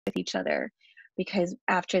with each other, because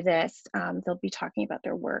after this, they'll be talking about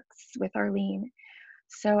their works with Arlene.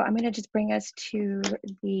 So I'm going to just bring us to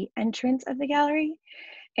the entrance of the gallery.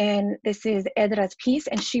 And this is Edra's piece,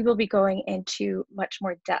 and she will be going into much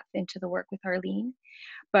more depth into the work with Arlene.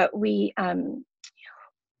 But we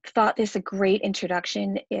thought this a great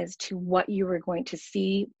introduction as to what you were going to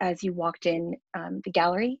see as you walked in the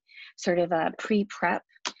gallery, sort of a pre-prep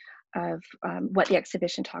of what the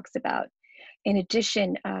exhibition talks about. In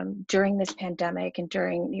addition, during this pandemic and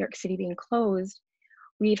during New York City being closed,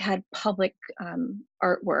 we've had public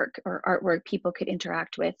artwork people could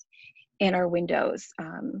interact with in our windows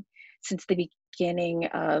since the beginning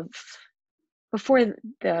of, before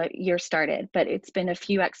the year started, but it's been a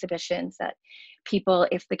few exhibitions that people,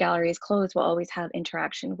 if the gallery is closed, will always have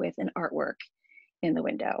interaction with an artwork in the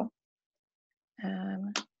window.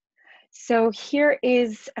 So here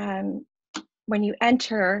is, when you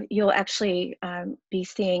enter, you'll actually be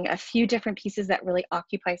seeing a few different pieces that really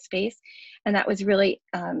occupy space, and that was really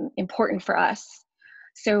important for us.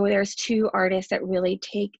 So there's two artists that really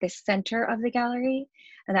take the center of the gallery,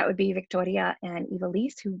 and that would be Victoria and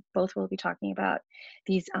Ivelisse, who both will be talking about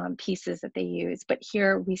these pieces that they use. But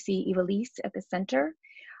here we see Ivelisse at the center.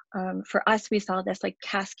 For us, we saw this like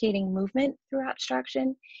cascading movement through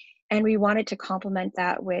abstraction, and we wanted to complement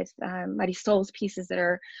that with Marisol's pieces that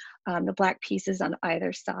are the Black pieces on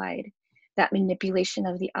either side. That manipulation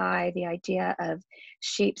of the eye, the idea of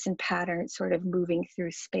shapes and patterns sort of moving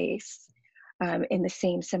through space in the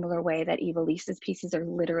same similar way that Ivelisse's pieces are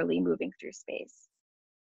literally moving through space.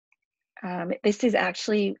 This is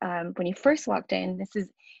actually, when you first walked in, this is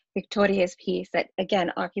Victoria's piece that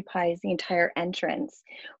again occupies the entire entrance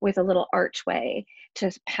with a little archway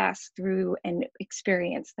to pass through and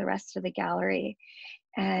experience the rest of the gallery.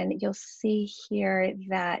 And you'll see here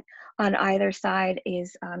that on either side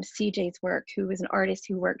is CJ's work, who is an artist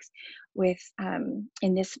who works with,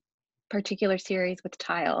 in this particular series, with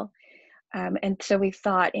tile. And so we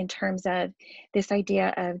thought in terms of this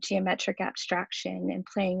idea of geometric abstraction and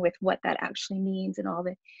playing with what that actually means and all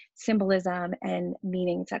the symbolism and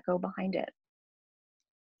meanings that go behind it.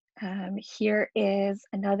 Here is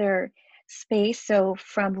another space. So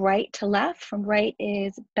from right to left, from right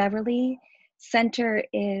is Beverly, center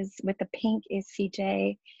is, with the pink, is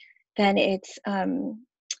CJ, then it's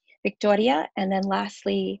Victoria, and then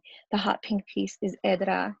lastly, the hot pink piece is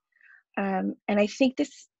Edra. And I think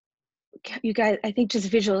this, you guys, I think just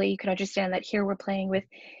visually you can understand that here we're playing with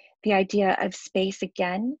the idea of space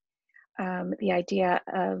again, the idea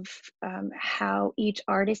of how each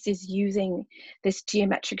artist is using this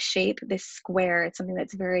geometric shape, this square. It's something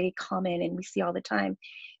that's very common and we see all the time,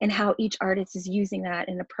 and how each artist is using that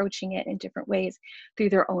and approaching it in different ways through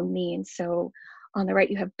their own means. So on the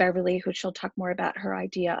right you have Beverly, who she'll talk more about her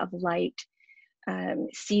idea of light,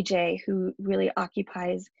 CJ, who really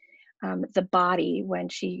occupies the body when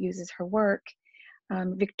she uses her work.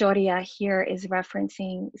 Victoria here is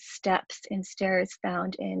referencing steps and stairs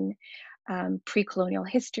found in pre-colonial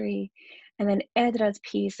history. And then Edra's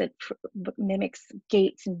piece that mimics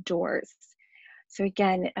gates and doors. So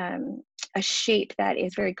again, a shape that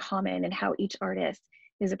is very common and how each artist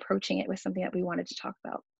is approaching it with something that we wanted to talk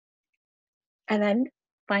about. And then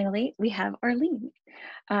finally, we have Arlene.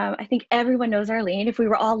 I think everyone knows Arlene. If we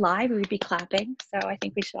were all live, we would be clapping. So I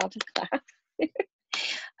think we should all just clap.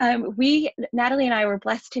 Natalie and I were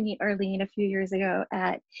blessed to meet Arlene a few years ago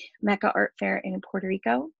at Mecca Art Fair in Puerto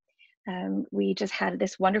Rico. We just had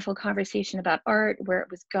this wonderful conversation about art, where it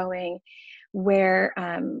was going, where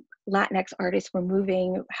Latinx artists were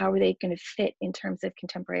moving, how were they going to fit in terms of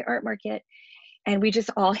contemporary art market. And we just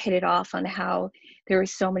all hit it off on how there were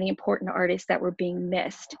so many important artists that were being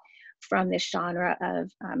missed from this genre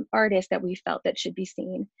of artists that we felt that should be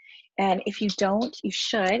seen. And if you don't, you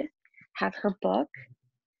should have her book.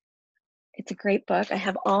 It's a great book. I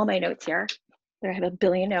have all my notes here. I have a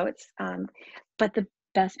billion notes. But the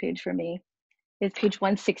best page for me is page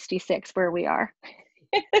 166, where we are.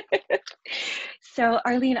 So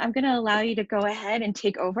Arlene, I'm going to allow you to go ahead and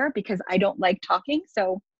take over because I don't like talking.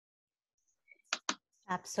 So.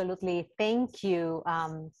 Absolutely. Thank you.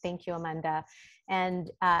 Thank you, Amanda. And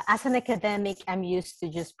as an academic, I'm used to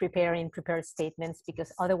just preparing prepared statements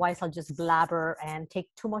because otherwise I'll just blabber and take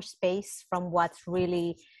too much space from what's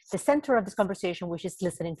really the center of this conversation, which is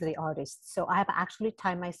listening to the artist. So I have actually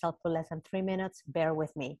timed myself for less than 3 minutes. Bear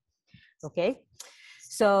with me. Okay.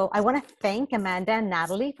 So I want to thank Amanda and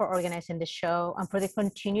Natalie for organizing the show and for the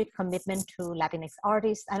continued commitment to Latinx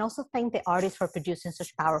artists, and also thank the artists for producing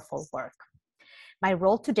such powerful work. My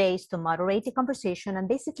role today is to moderate the conversation and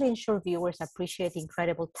basically ensure viewers appreciate the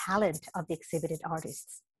incredible talent of the exhibited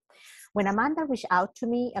artists. When Amanda reached out to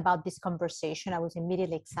me about this conversation, I was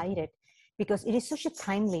immediately excited because it is such a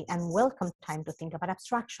timely and welcome time to think about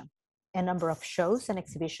abstraction. A number of shows and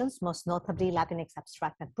exhibitions, most notably Latinx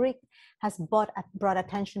Abstract at Brick, has brought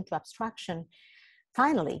attention to abstraction,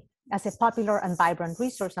 finally, as a popular and vibrant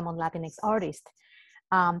resource among Latinx artists,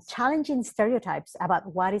 challenging stereotypes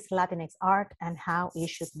about what is Latinx art and how it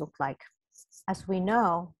should look like. As we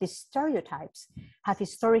know, these stereotypes have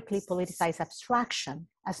historically politicized abstraction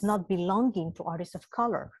as not belonging to artists of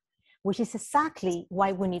color, which is exactly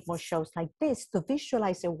why we need more shows like this to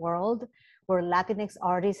visualize a world where Latinx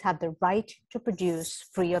artists have the right to produce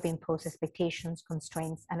free of imposed expectations,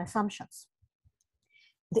 constraints, and assumptions.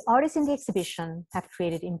 The artists in the exhibition have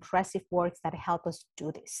created impressive works that help us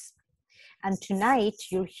do this. And tonight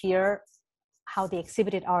you'll hear how the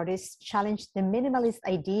exhibited artists challenge the minimalist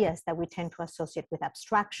ideas that we tend to associate with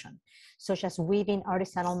abstraction, such as weaving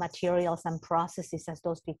artisanal materials and processes as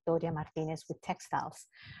those Victoria Martinez with textiles,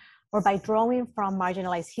 or by drawing from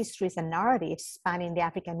marginalized histories and narratives spanning the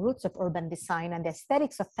African roots of urban design and the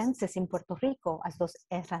aesthetics of fences in Puerto Rico as those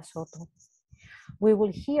Edra Soto. We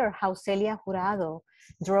will hear how Celia Jurado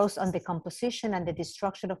draws on the composition and the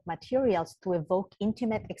destruction of materials to evoke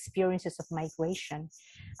intimate experiences of migration,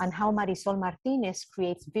 and how Marisol Martinez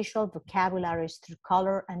creates visual vocabularies through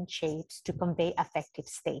color and shapes to convey affective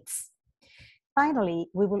states. Finally,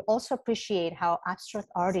 we will also appreciate how abstract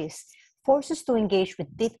artists force us to engage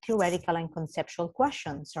with deep theoretical and conceptual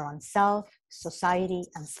questions around self, society,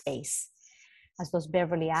 and space, as does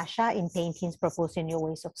Beverly Acha in paintings proposing new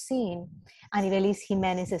ways of seeing, and Ivelisse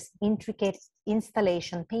Jimenez's intricate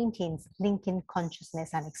installation paintings linking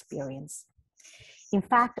consciousness and experience. In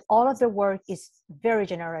fact, all of their work is very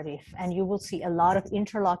generative, and you will see a lot of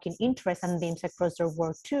interlocking interests and themes across their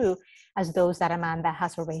work too, as those that Amanda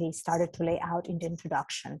has already started to lay out in the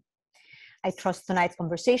introduction. I trust tonight's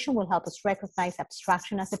conversation will help us recognize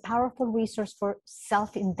abstraction as a powerful resource for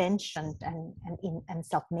self-invention and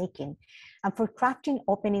self-making, and for crafting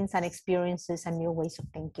openings and experiences and new ways of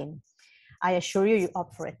thinking. I assure you, you're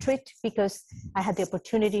up for a treat because I had the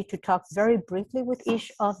opportunity to talk very briefly with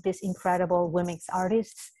each of these incredible women's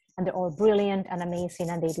artists, and they're all brilliant and amazing,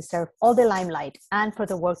 and they deserve all the limelight, and for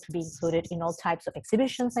the work to be included in all types of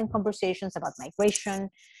exhibitions and conversations about migration,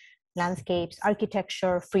 landscapes,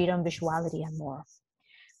 architecture, freedom, visuality, and more.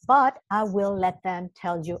 But I will let them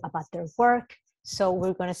tell you about their work. So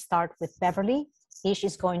we're going to start with Beverly. Each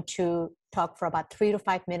is going to talk for about 3 to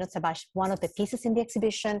 5 minutes about one of the pieces in the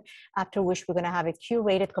exhibition, after which we're going to have a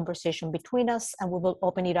curated conversation between us, and we will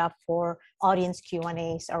open it up for audience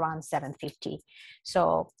Q&As around 7:50.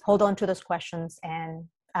 So hold on to those questions, and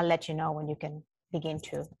I'll let you know when you can begin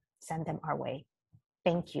to send them our way.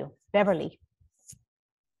 Thank you. Beverly.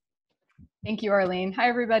 Thank you, Arlene. Hi,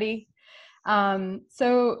 everybody.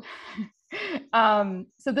 So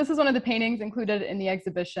this is one of the paintings included in the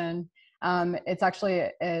exhibition. It's actually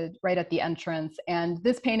right at the entrance. And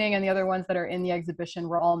this painting and the other ones that are in the exhibition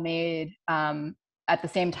were all made at the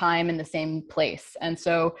same time in the same place. And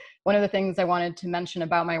so one of the things I wanted to mention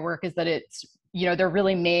about my work is that it's, you know, they're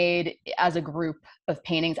really made as a group of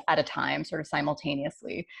paintings at a time, sort of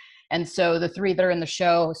simultaneously. And so the three that are in the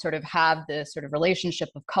show sort of have this sort of relationship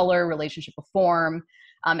of color, relationship of form,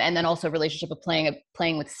 and then also relationship of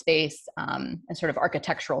playing with space and sort of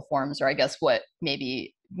architectural forms, or I guess what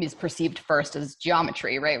maybe is perceived first as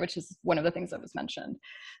geometry, right? Which is one of the things that was mentioned.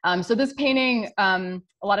 So this painting, a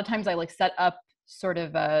lot of times I like set up sort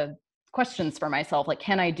of questions for myself, like,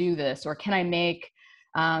 can I do this? Or can I make,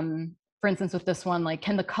 for instance, with this one, like,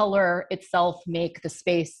 can the color itself make the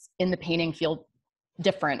space in the painting feel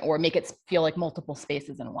different, or make it feel like multiple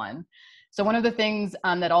spaces in one? So one of the things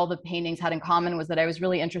that all the paintings had in common was that I was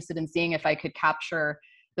really interested in seeing if I could capture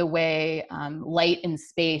the way light and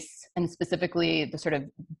space, and specifically the sort of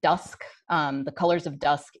dusk, the colors of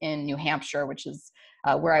dusk in New Hampshire, which is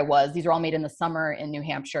where I was. These are all made in the summer in New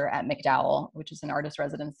Hampshire at McDowell, which is an artist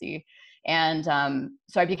residency. And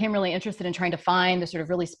so I became really interested in trying to find the sort of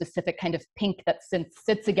really specific kind of pink that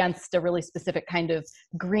sits against a really specific kind of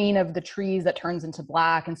green of the trees that turns into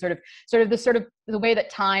black, and sort of the way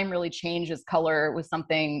that time really changes color was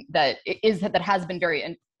something that has been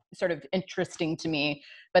very sort of interesting to me,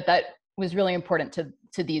 but that was really important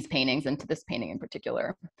to these paintings and to this painting in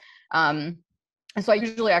particular. And so I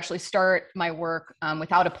usually actually start my work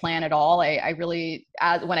without a plan at all. I really,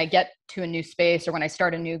 when I get to a new space or when I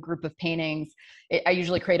start a new group of paintings, I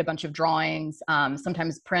usually create a bunch of drawings,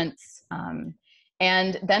 sometimes prints,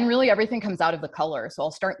 And then really everything comes out of the color. So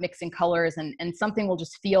I'll start mixing colors and something will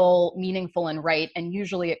just feel meaningful and right. And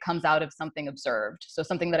usually it comes out of something observed. So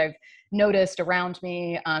something that I've noticed around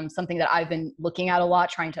me, something that I've been looking at a lot,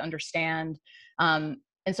 trying to understand.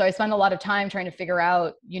 And so I spend a lot of time trying to figure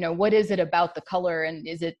out, what is it about the color, and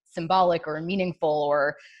is it symbolic or meaningful,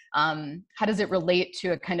 or how does it relate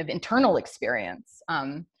to a kind of internal experience?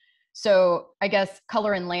 So I guess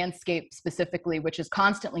color and landscape specifically, which is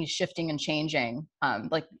constantly shifting and changing,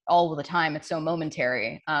 like all the time, it's so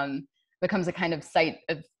momentary, becomes a kind of site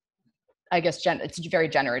of, I guess, it's very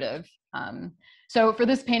generative. So for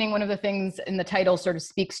this painting, one of the things in the title sort of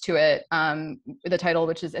speaks to it, the title,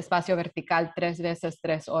 which is Espacio Vertical 3 veces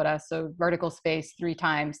 3 horas, so vertical space 3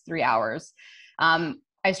 times 3 hours.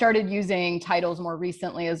 I started using titles more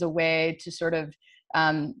recently as a way to sort of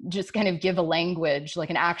just kind of give a language, like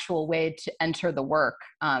an actual way to enter the work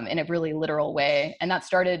in a really literal way. And that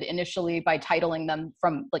started initially by titling them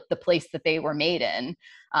from like the place that they were made in,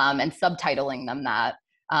 and subtitling them that.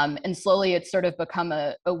 And slowly it's sort of become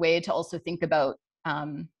a way to also think about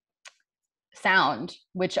sound,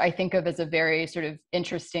 which I think of as a very sort of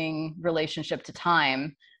interesting relationship to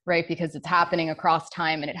time, right? Because it's happening across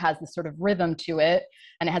time and it has this sort of rhythm to it,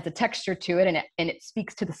 and it has a texture to it, and it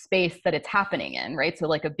speaks to the space that it's happening in, right? So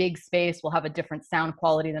like a big space will have a different sound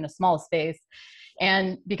quality than a small space.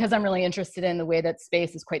 And because I'm really interested in the way that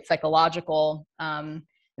space is quite psychological,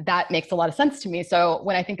 that makes a lot of sense to me. So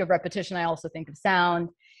when I think of repetition, I also think of sound.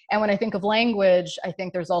 And when I think of language, I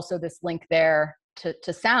think there's also this link there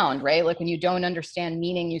to sound, right? Like when you don't understand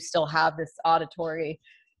meaning, you still have this auditory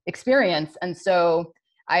experience. And so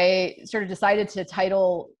I sort of decided to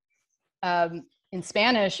title in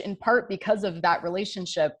Spanish, in part because of that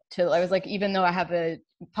relationship I was like, even though I have a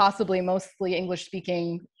possibly mostly English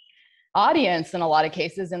speaking audience in a lot of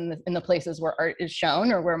cases in the places where art is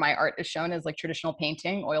shown, or where my art is shown as like traditional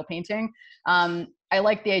painting, oil painting, I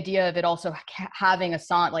like the idea of it also having a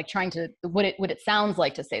song, like trying to what it sounds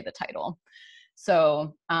like to say the title.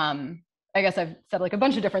 So I guess I've said like a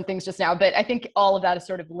bunch of different things just now, but I think all of that is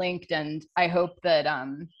sort of linked, and I hope that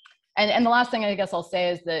and the last thing I guess I'll say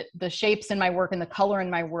is that the shapes in my work and the color in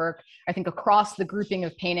my work, I think across the grouping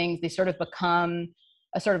of paintings, they sort of become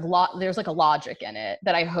a sort of there's like a logic in it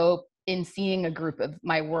that I hope in seeing a group of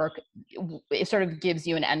my work, it sort of gives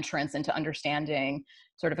you an entrance into understanding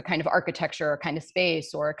sort of a kind of architecture, a kind of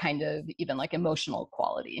space, or a kind of even like emotional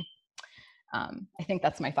quality. I think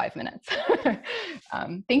that's my 5 minutes.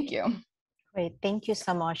 Thank you. Great, thank you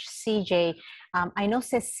so much, CJ. I know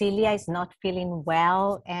Cecilia is not feeling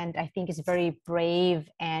well, and I think it's very brave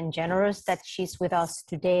and generous that she's with us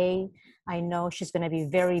today. I know she's going to be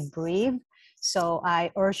very brief. So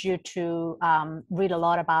I urge you to read a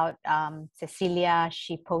lot about Cecilia.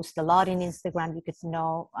 She posts a lot in Instagram. You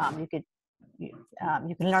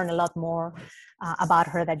can learn a lot more about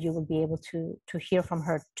her that you will be able to hear from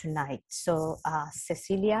her tonight. So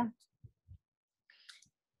Cecilia.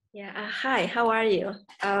 Yeah. Hi. How are you?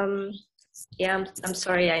 Yeah. I'm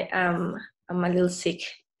sorry. I'm a little sick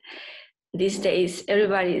these days.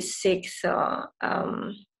 Everybody is sick. So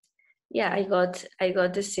yeah, I got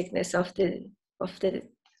the sickness of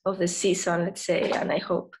the season, let's say, and I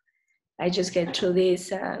hope I just get through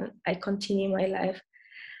this and I continue my life.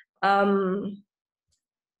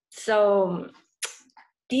 So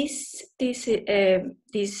this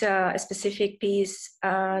specific piece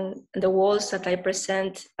and the walls that I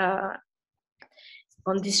present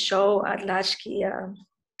on this show at Lashki,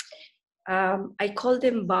 I call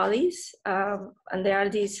them bodies, and they are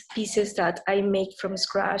these pieces that I make from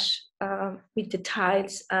scratch with the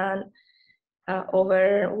tiles and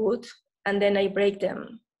over wood, and then I break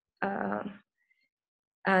them.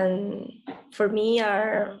 And for me,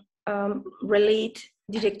 are relate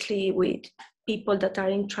directly with people that are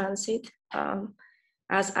in transit.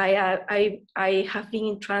 As I have been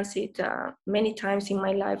in transit many times in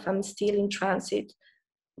my life. I'm still in transit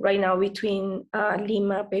right now between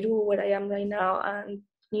Lima, Peru, where I am right now, and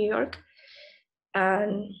New York.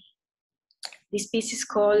 And this piece is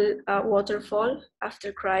called Waterfall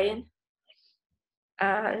After Crying.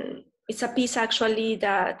 And it's a piece actually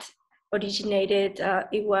that originated,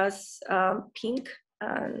 it was pink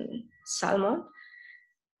and salmon,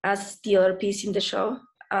 as the other piece in the show.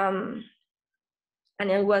 And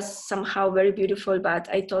it was somehow very beautiful, but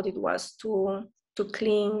I thought it was too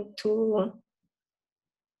clean, too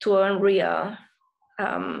unreal.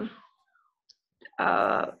 And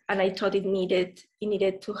I thought it needed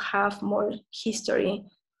to have more history.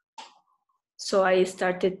 So I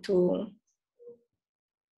started to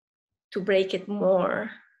break it more.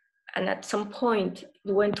 And at some point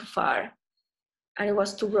it went too far and it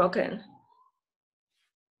was too broken.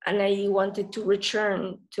 I wanted to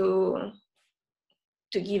return to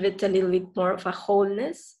give it a little bit more of a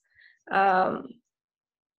wholeness.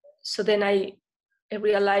 So then I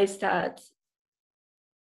realized that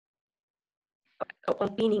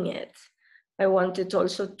upon pinning it, I wanted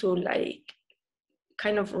also to like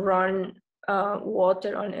kind of run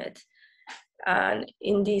water on it. And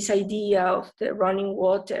in this idea of the running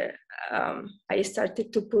water, I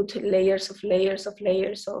started to put layers of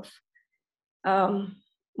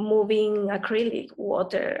moving acrylic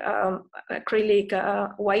water,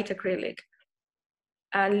 white acrylic,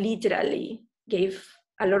 and literally gave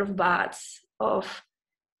a lot of baths of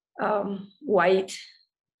white.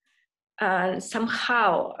 And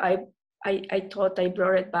somehow I thought I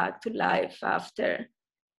brought it back to life after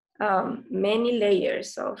many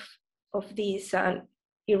layers of this, and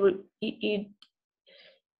it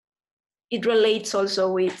relates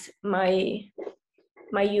also with my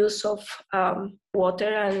use of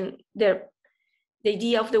water, and the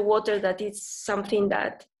idea of the water, that it's something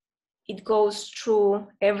that it goes through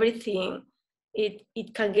everything.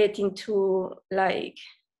 It can get into like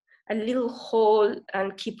a little hole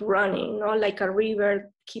and keep running, like a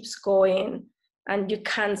river keeps going and you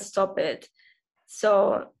can't stop it.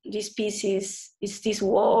 So this piece is this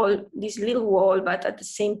wall, this little wall, but at the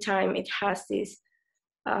same time it has this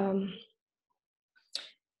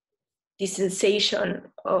this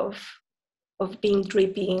sensation of being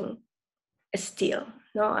dripping still,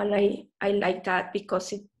 and I like that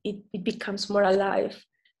because it becomes more alive,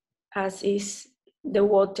 as is the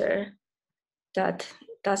water that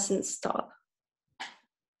doesn't stop.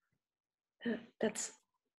 That's,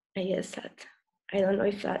 I guess, that. I don't know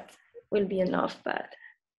if that will be enough, but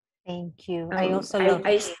thank you. I also love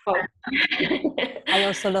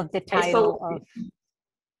the title of,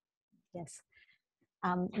 yes.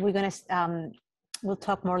 We're gonna we'll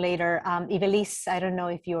talk more later. Ivelisse, I don't know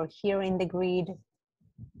if you're here in the grid.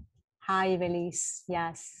 Hi, Ivelisse.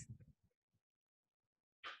 Yes.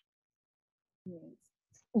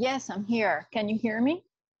 Yes, I'm here. Can you hear me?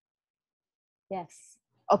 Yes.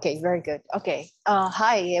 Okay, very good. Okay.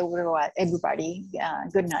 Hi, everybody.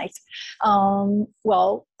 Good night.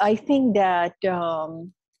 Well, I think that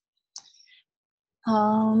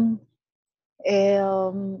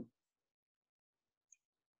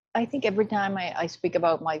I think every time I speak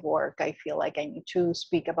about my work, I feel like I need to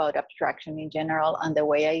speak about abstraction in general and the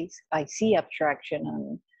way I see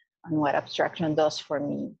abstraction and what abstraction does for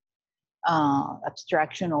me.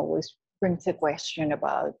 Abstraction always brings a question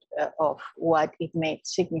about of what it may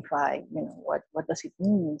signify, what does it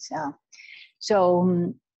mean?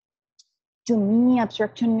 So to me,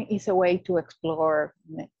 abstraction is a way to explore,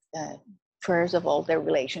 first of all, the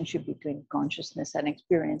relationship between consciousness and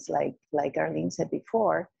experience, like Arlene said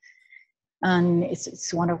before. And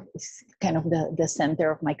it's kind of the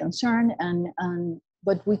center of my concern.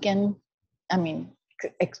 But we can,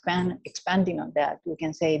 expanding on that, we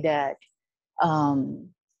can say that,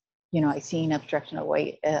 I see in abstraction a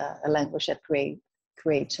way, a language that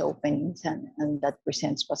creates openings and that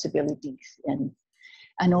presents possibilities. And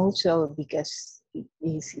also because it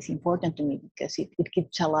is important to me because it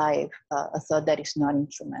keeps alive a thought that is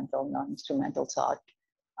non-instrumental thought.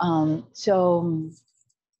 So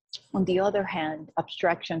on the other hand,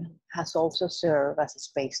 abstraction has also served as a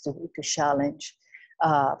space to challenge,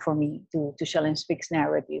 for me, to challenge fixed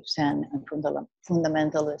narratives and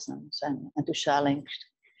fundamentalisms and to challenge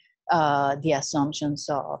the assumptions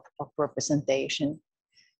of representation.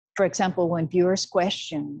 For example, when viewers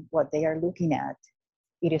question what they are looking at,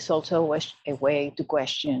 it is also a way to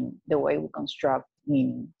question the way we construct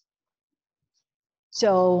meaning.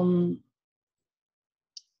 So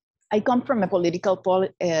I come from a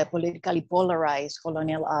politically polarized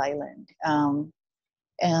colonial island.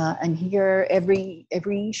 And here every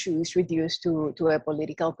issue is reduced to a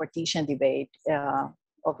political partition debate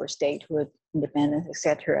over statehood, independence,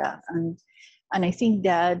 etc. And I think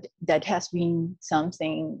that has been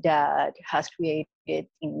something that has created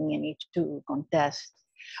in me a need to contest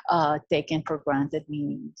taken for granted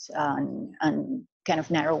meanings and kind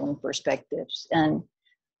of narrowing perspectives. And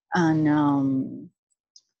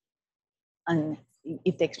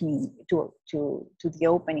it takes me to the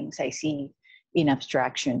openings I see in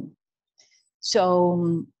abstraction.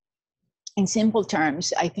 So in simple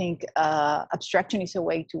terms, I think abstraction is a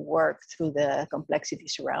way to work through the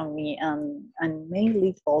complexities around me and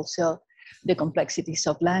mainly also the complexities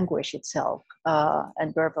of language itself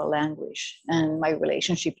and verbal language and my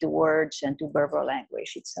relationship to words and to verbal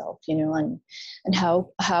language itself, and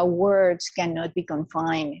how words cannot be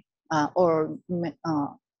confined or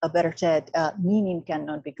a better said, meaning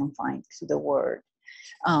cannot be confined to the word.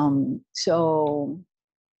 So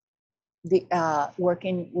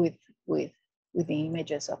working with the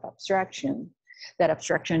images of abstraction, that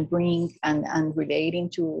abstraction bring and relating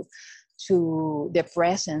to the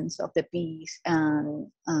presence of the piece and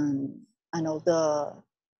all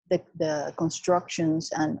the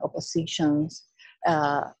constructions and oppositions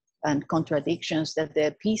and contradictions that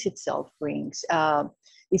the piece itself brings.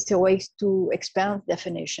 It's a way to expand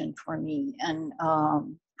definition for me. And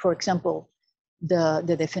for example,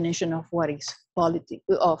 the definition of what is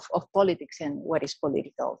of politics and what is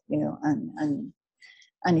political, you know,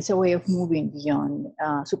 and it's a way of moving beyond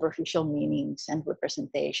superficial meanings and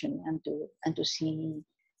representation, and to see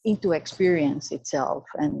into experience itself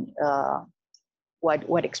and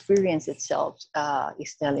what experience itself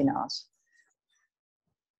is telling us.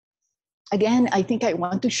 Again, I think I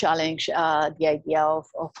want to challenge the idea of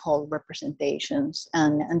whole representations,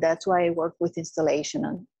 and that's why I work with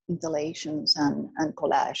installations and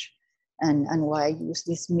collage, and why I use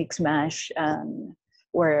this mix mash,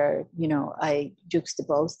 where, you know, I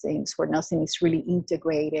juxtapose things where nothing is really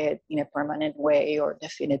integrated in a permanent way or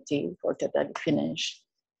definitive or totally finished.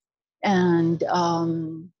 And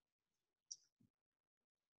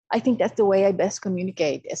I think that's the way I best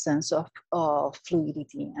communicate a sense of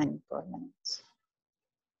fluidity and impermanence.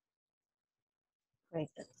 Great.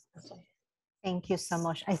 That's all. Thank you so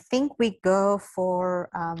much. I think we go for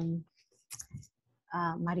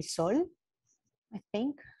Marisol, I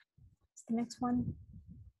think. What's the next one?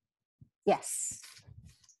 Yes.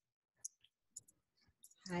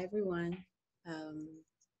 Hi, everyone.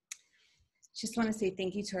 Just want to say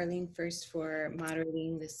thank you to Arlene first for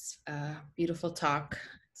moderating this beautiful talk.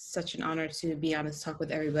 It's such an honor to be on this talk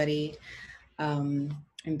with everybody. And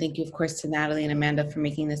thank you, of course, to Natalie and Amanda for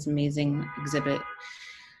making this amazing exhibit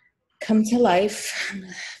come to life.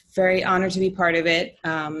 Very honored to be part of it.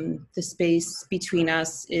 The Space Between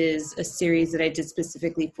Us is a series that I did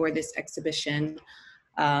specifically for this exhibition.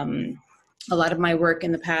 A lot of my work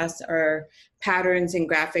in the past are patterns and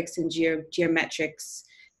graphics and geometrics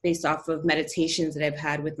based off of meditations that I've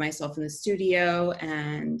had with myself in the studio,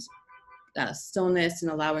 and stillness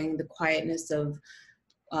and allowing the quietness of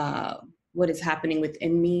what is happening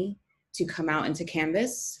within me to come out into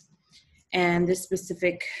canvas. And this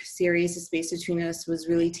specific series, The Space Between Us, was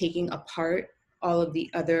really taking apart all of the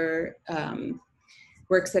other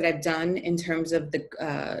works that I've done in terms of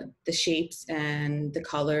the shapes and the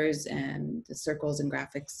colors and the circles and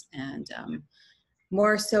graphics, and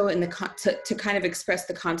more so in the to kind of express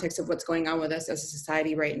the context of what's going on with us as a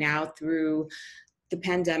society right now through the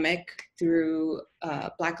pandemic, through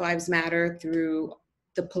Black Lives Matter, through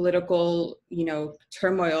the political, you know,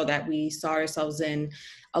 turmoil that we saw ourselves in.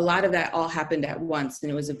 A lot of that all happened at once,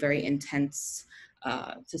 and it was a very intense,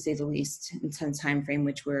 to say the least, intense time frame,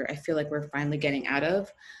 which I feel like we're finally getting out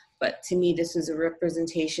of. But to me, this was a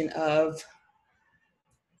representation of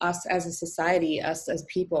us as a society, us as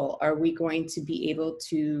people. Are we going to be able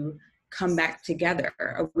to come back together?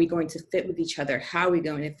 Are we going to fit with each other? How are we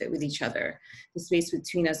going to fit with each other? The Space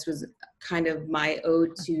Between Us was kind of my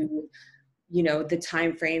ode to, you know, the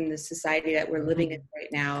time frame, the society that we're living in right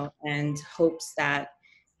now, and hopes that,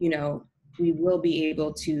 you know, we will be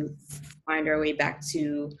able to find our way back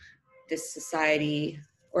to this society,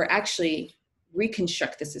 or actually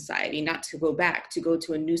reconstruct the society, not to go back, to go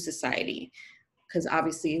to a new society, because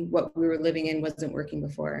obviously what we were living in wasn't working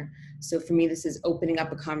before. So for me, this is opening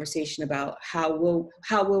up a conversation about how will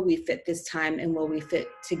we fit this time, and will we fit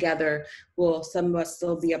together? Will some of us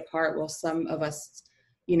still be apart? Will some of us,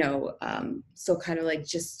 you know, still kind of like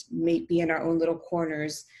just be in our own little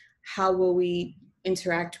corners? How will we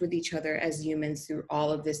interact with each other as humans through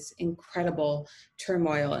all of this incredible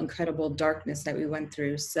turmoil, incredible darkness that we went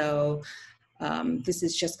through? So this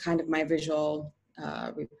is just kind of my visual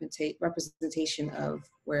representation of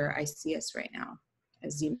where I see us right now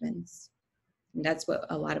as humans. And that's what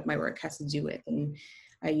a lot of my work has to do with. And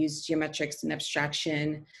I use geometrics and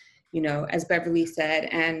abstraction, you know, as Beverly said,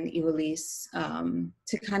 and Ivelisse,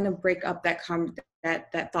 to kind of break up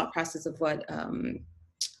that thought process of what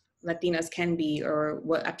Latinas can be, or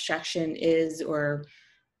what abstraction is, or,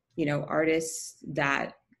 you know, artists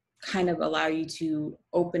that kind of allow you to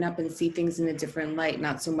open up and see things in a different light,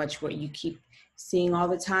 not so much what you keep seeing all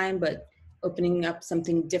the time, but opening up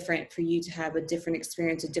something different for you to have a different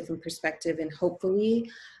experience, a different perspective, and hopefully,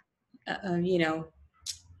 you know,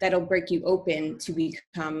 that'll break you open to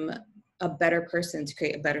become a better person, to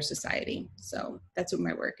create a better society. So that's what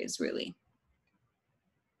my work is really.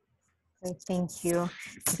 Great, thank you.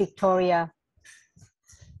 Victoria.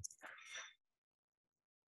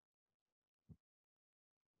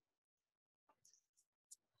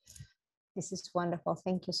 This is wonderful.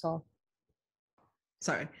 Thank you, Sol.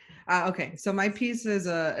 sorry. Okay, so my piece is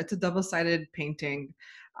it's a double-sided painting.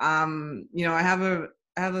 You know, I have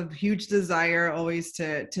a huge desire always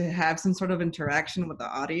to have some sort of interaction with the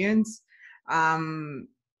audience. And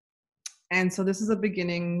so this is a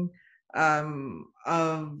beginning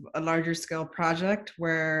of a larger scale project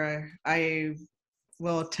where I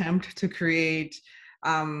will attempt to create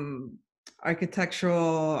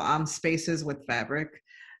architectural spaces with fabric.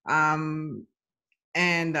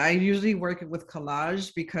 And I usually work with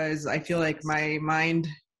collage because I feel like my mind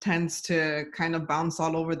tends to kind of bounce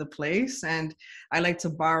all over the place, and I like to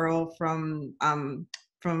borrow from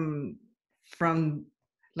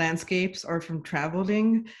landscapes or from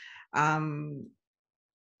traveling. Um,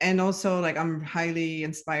 and also like I'm highly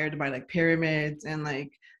inspired by like pyramids and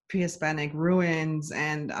like pre-Hispanic ruins,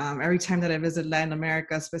 and every time that I visit Latin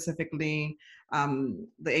America, specifically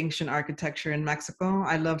the ancient architecture in Mexico,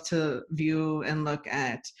 I love to view and look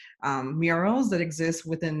at murals that exist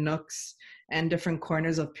within nooks and different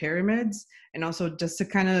corners of pyramids, and also just to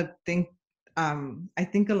kind of think, I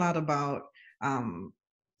think a lot about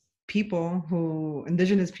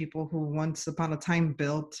indigenous people who once upon a time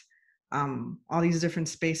built all these different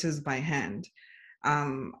spaces by hand.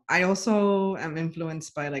 I also am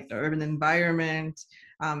influenced by like the urban environment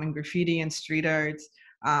and graffiti and street art.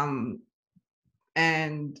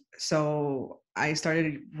 And so I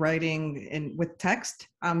started writing with text,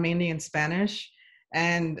 mainly in Spanish.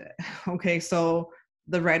 And okay, so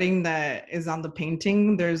the writing that is on the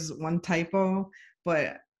painting, there's one typo,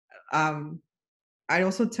 but I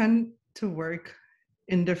also tend to work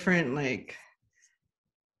in different like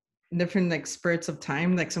spurts of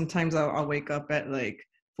time. Like sometimes I'll wake up at like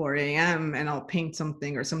 4 a.m. and I'll paint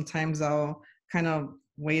something, or sometimes I'll kind of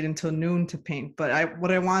wait until noon to paint. But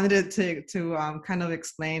what I wanted it to kind of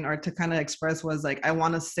explain or to kind of express was like, I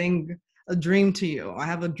want to sing a dream to you. I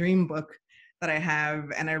have a dream book that I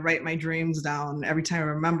have, and I write my dreams down every time I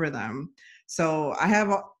remember them. So I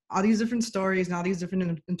have all these different stories and all these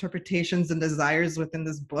different interpretations and desires within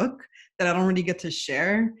this book that I don't really get to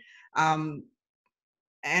share.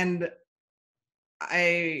 And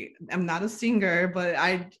I am not a singer, but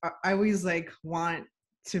I always like want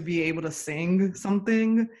to be able to sing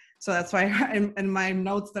something. So that's why in my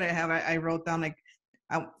notes that I have, I wrote down like,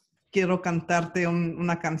 quiero cantarte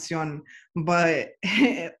una canción. But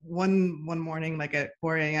one morning, like at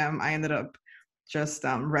 4 a.m., I ended up just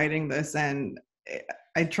writing this, and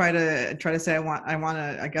I try to say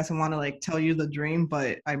I guess I want to like tell you the dream,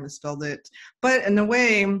 but I misspelled it. But in a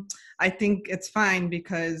way, I think it's fine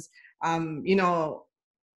because you know,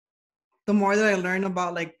 the more that I learn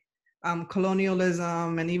about like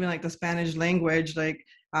colonialism and even like the Spanish language, like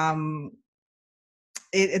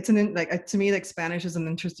it's like to me like Spanish is an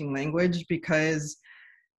interesting language because,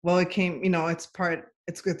 well, it came, you know, it's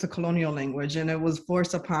a colonial language, and it was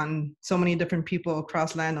forced upon so many different people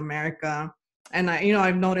across Latin America. And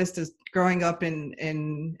I've noticed this growing up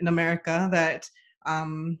in America that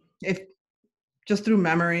if just through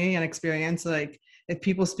memory and experience, like if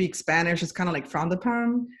people speak Spanish, it's kind of like frowned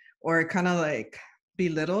upon or kind of like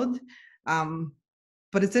belittled.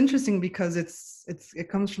 But it's interesting because it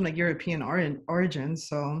comes from like European origin.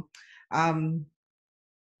 So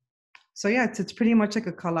yeah, it's pretty much like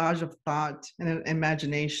a collage of thought and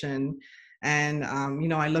imagination. And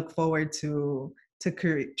I look forward to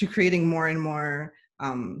creating more and more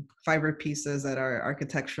fiber pieces that are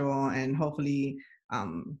architectural, and hopefully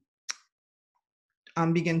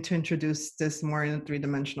begin to introduce this more in a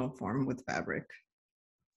three-dimensional form with fabric.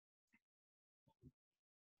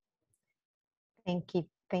 Thank you,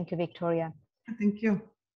 Victoria. Thank you.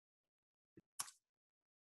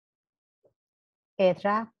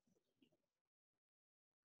 Edra.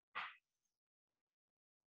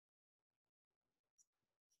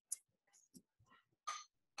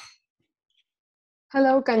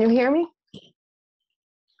 Hello, can you hear me?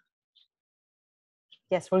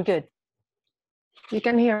 Yes, we're good. You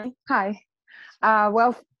can hear me? Hi.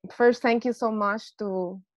 Well, first, thank you so much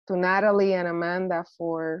to Natalie and Amanda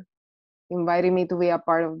for inviting me to be a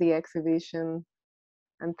part of the exhibition.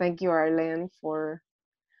 And thank you, Arlene, for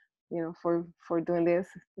doing this.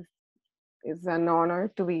 It's an honor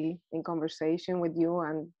to be in conversation with you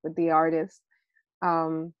and with the artists.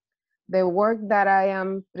 The work that I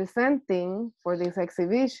am presenting for this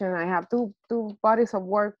exhibition, I have two bodies of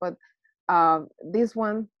work, but this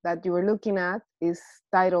one that you were looking at is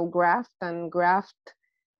titled Graft, and Graft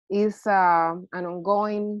is an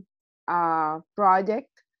ongoing project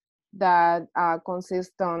that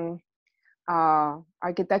consists on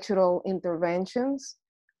architectural interventions,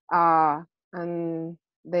 and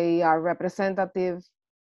they are representative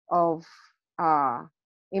of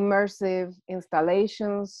immersive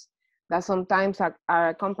installations that sometimes are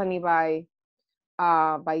accompanied by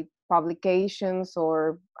publications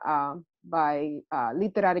or by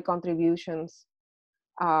literary contributions.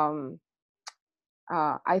 I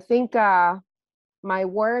think my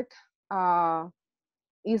work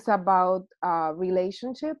is about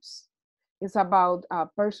relationships. It's about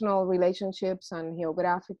personal relationships and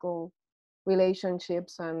geographical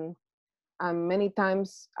relationships, and many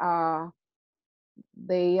times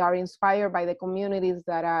they are inspired by the communities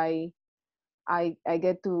that I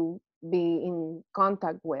get to be in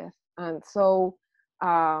contact with. And so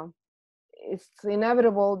it's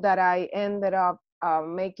inevitable that I ended up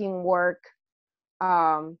making work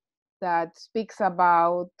that speaks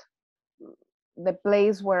about the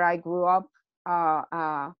place where I grew up.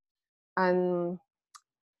 And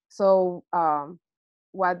so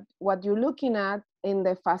what you're looking at in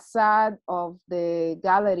the facade of the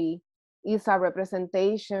gallery is a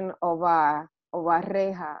representation of a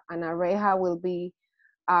reja, and a reja will be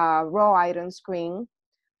a raw iron screen,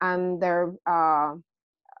 and they're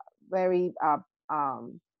very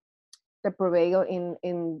they prevail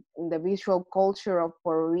in the visual culture of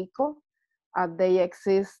Puerto Rico. They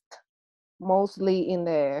exist mostly in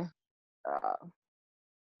the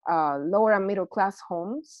lower and middle class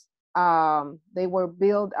homes. They were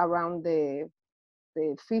built around the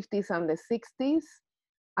 50s and the 60s,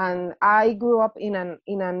 and I grew up in a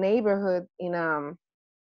neighborhood in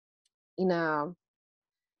a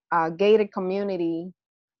gated community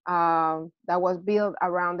that was built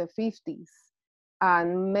around the 50s,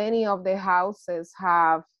 and many of the houses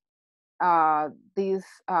have these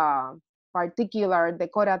particular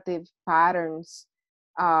decorative patterns,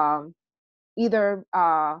 either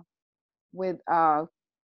with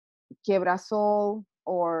quebrasol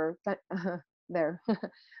or there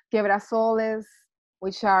quebrasoles,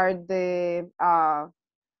 which are the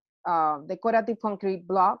decorative concrete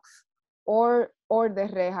blocks, or the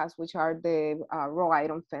rejas, which are the raw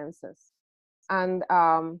iron fences. And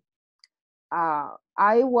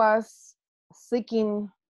I was seeking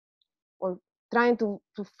or trying to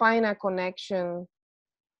find a connection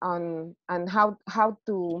on how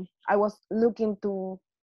to, I was looking to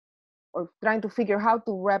or trying to figure how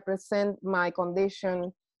to represent my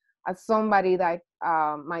condition as somebody that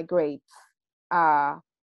migrates. I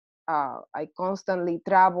constantly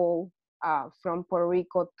travel from Puerto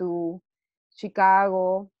Rico to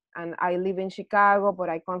Chicago, and I live in Chicago, but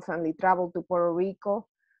I constantly travel to Puerto Rico.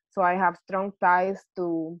 So I have strong ties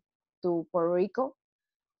to Puerto Rico,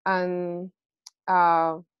 and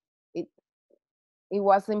it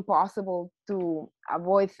was impossible to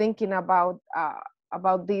avoid thinking about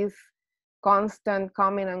this constant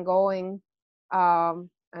coming and going, and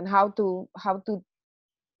how to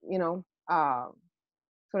you know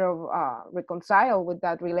sort of reconcile with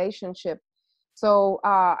that relationship. So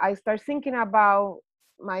I start thinking about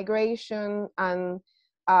migration, and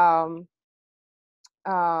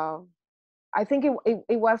I think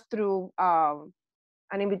it was through an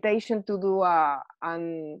invitation to do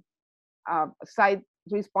an site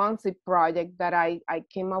responsive project that I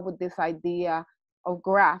came up with this idea of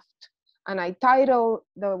graft. And I titled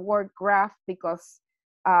the word graft because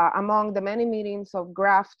among the many meanings of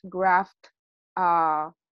graft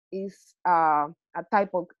is a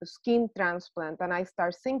type of skin transplant. And I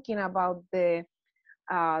start thinking about the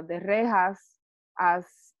rejas as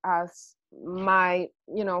my,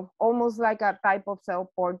 almost like a type of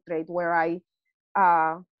self-portrait where I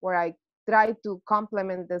try to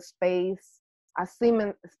complement the space as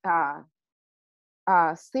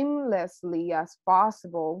seamlessly as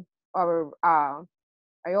possible. Or I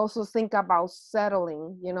also think about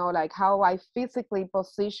settling, like how I physically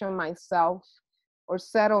position myself or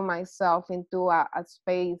settle myself into a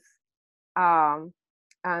space. And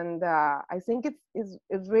I think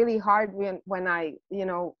it's really hard when I,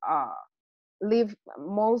 live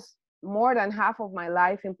more than half of my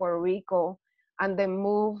life in Puerto Rico and then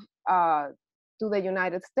move to the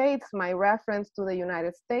United States. My reference to the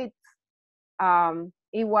United States,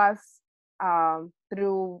 it was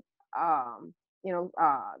through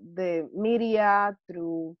the media,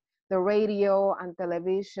 through the radio and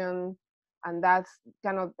television, and that's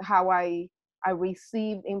kind of how I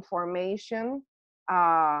received information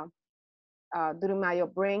during my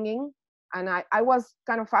upbringing. And I was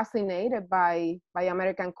kind of fascinated by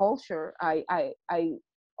American culture. I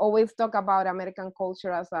always talk about American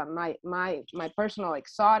culture as my personal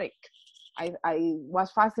exotic. I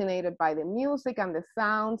was fascinated by the music and the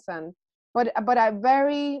sounds, but I'm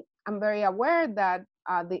very aware that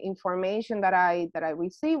the information that I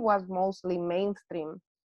received was mostly mainstream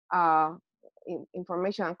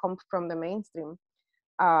information and comes from the mainstream.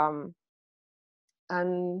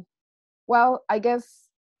 And well, I guess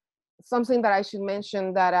something that I should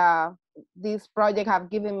mention that this project have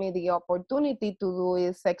given me the opportunity to do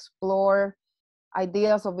is explore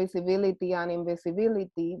ideas of visibility and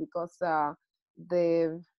invisibility, because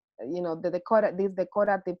these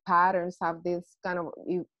decorative patterns have this kind of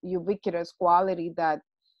ubiquitous quality that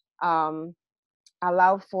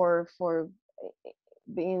allow for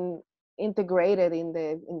being integrated in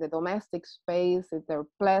the domestic space. They're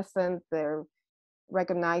pleasant, they're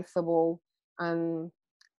recognizable, and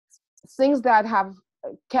things that have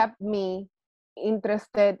kept me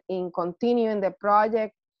interested in continuing the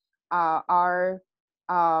project are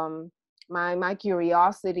my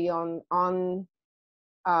curiosity on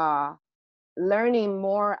learning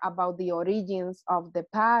more about the origins of the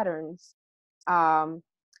patterns. I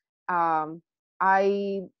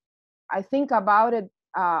think about it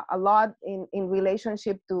a lot in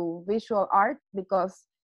relationship to visual art, because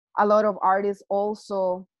a lot of artists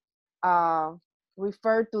also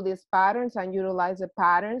refer to these patterns and utilize the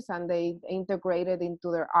patterns, and they integrate it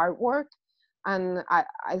into their artwork. And I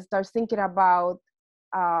start thinking about,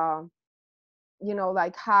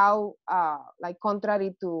 like how, like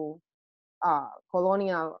contrary to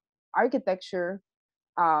colonial architecture,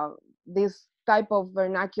 this type of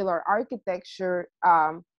vernacular architecture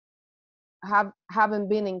haven't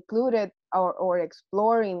been included or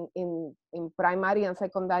exploring in primary and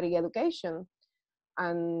secondary education,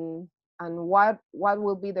 and what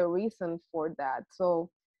will be the reason for that. So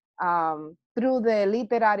through the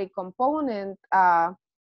literary component, I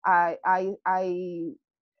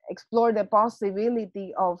explore the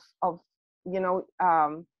possibility of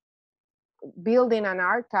building an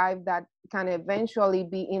archive that can eventually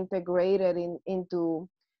be integrated into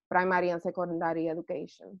primary and secondary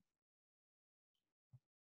education.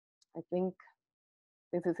 I think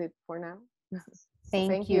this is it for now.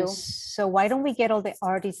 Thank you. So why don't we get all the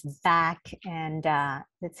artists back and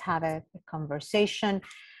let's have a conversation.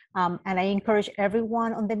 And I encourage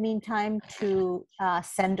everyone on the meantime to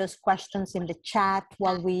send us questions in the chat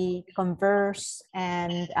while we converse.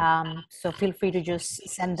 And so feel free to just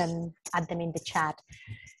add them in the chat.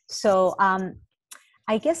 So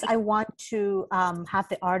I guess I want to have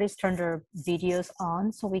the artists turn their videos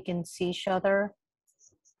on so we can see each other.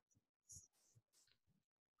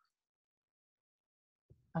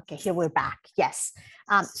 Okay, here we're back. Yes.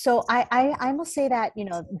 So I must say that,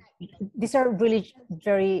 these are really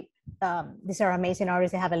these are amazing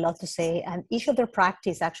artists. They have a lot to say, and each of their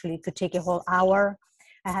practice actually could take a whole hour.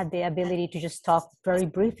 I had the ability to just talk very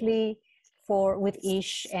briefly with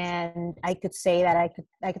each, and I could say that I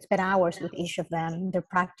could spend hours with each of them. Their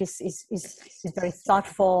practice is very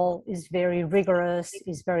thoughtful, is very rigorous,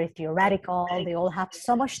 is very theoretical. They all have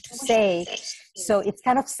so much to say. So it's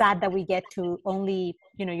kind of sad that we get to only,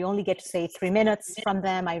 you only get to say 3 minutes from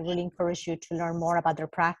them. I really encourage you to learn more about their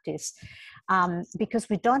practice. Because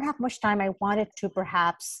we don't have much time, I wanted to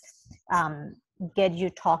perhaps get you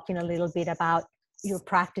talking a little bit about your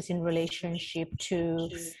practice in relationship to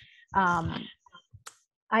I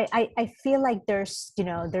feel like there's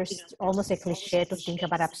almost a cliche to think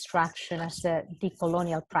about abstraction as a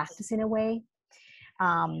decolonial practice in a way,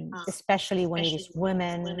 especially when it is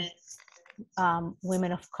women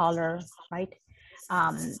of color, right?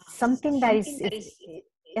 Something that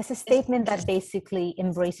is a statement that basically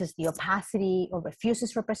embraces the opacity or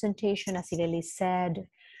refuses representation, as Ivelisse said,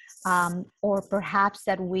 or perhaps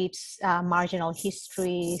that weaves marginal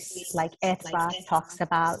histories like Edra talks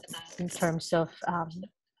about in terms of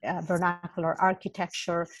vernacular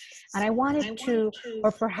architecture. And I wanted to,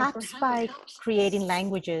 or perhaps by creating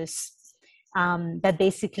languages that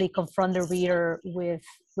basically confront the reader with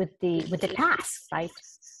the task, right,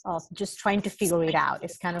 of just trying to figure it out.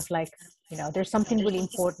 It's kind of like, there's something really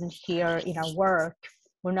important here in our work.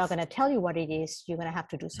 We're not going to tell you what it is. You're going to have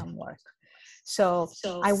to do some work. So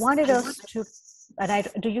I wanted us to, and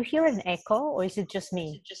do you hear an echo, or is it just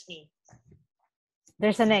me?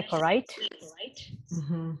 There's an echo, right?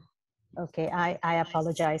 Mm-hmm. Okay, I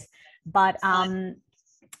apologize. But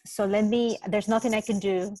so there's nothing I can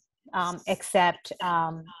do except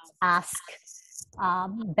ask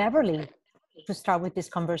Beverly to start with this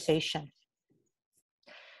conversation.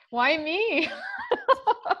 Why me?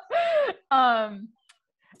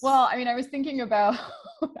 Well, I mean, I was thinking about,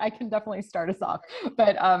 I can definitely start us off,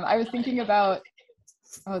 but I was thinking about,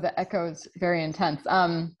 oh, the echo is very intense.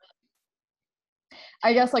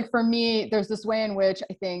 I guess like for me, there's this way in which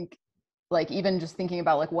I think, like even just thinking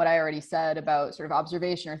about like what I already said about sort of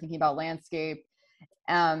observation or thinking about landscape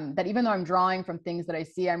that even though I'm drawing from things that I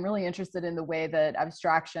see, I'm really interested in the way that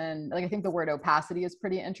abstraction, like I think the word opacity is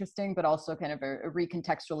pretty interesting, but also kind of a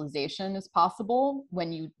recontextualization is possible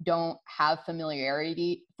when you don't have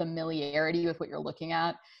familiarity with what you're looking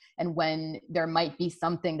at, and when there might be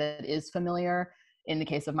something that is familiar, in the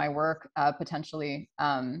case of my work, potentially,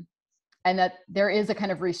 and that there is a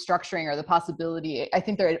kind of restructuring or the possibility. I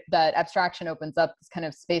think that abstraction opens up this kind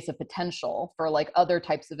of space of potential for like other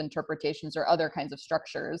types of interpretations or other kinds of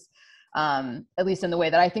structures, at least in the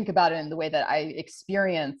way that I think about it and the way that I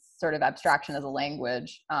experience sort of abstraction as a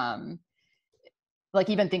language. Like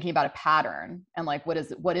even thinking about a pattern and like what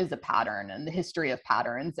is a pattern and the history of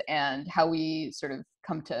patterns and how we sort of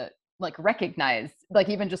come to like recognize, like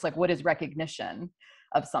even just like what is recognition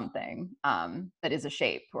of something that is a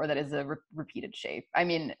shape or that is a repeated shape. I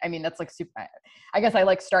mean that's like super. I guess I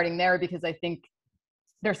like starting there because I think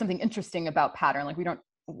there's something interesting about pattern. Like we don't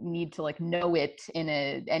need to like know it in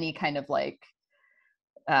any kind of like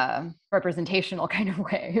representational kind of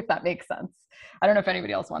way, if that makes sense. I don't know if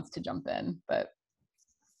anybody else wants to jump in, but.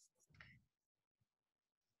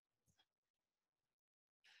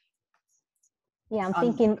 Yeah,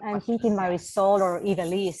 I'm thinking Marisol or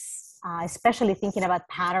Ivelisse, especially thinking about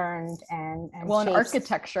pattern and well, shapes. And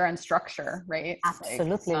architecture and structure, right?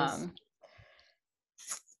 Absolutely. Like,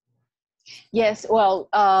 yes, well,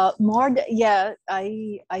 I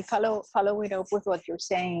follow it up with what you're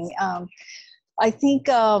saying. I think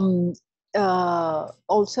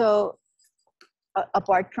also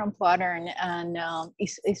apart from pattern, and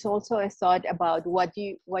it's also a thought about what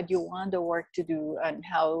you want the work to do and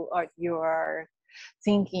how you are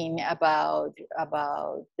thinking about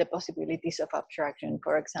the possibilities of abstraction.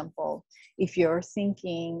 For example, if you're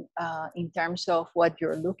thinking in terms of what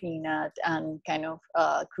you're looking at and kind of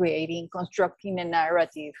constructing a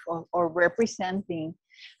narrative or representing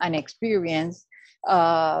an experience,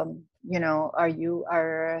 you know, are you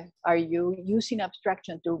using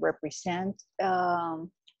abstraction to represent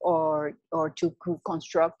or to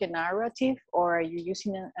construct a narrative, or are you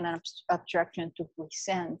using an abstraction to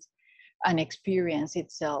present an experience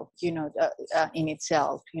itself, you know, in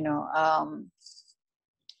itself, you know?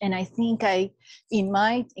 And I think in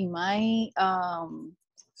my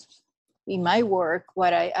work,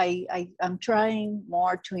 what I'm trying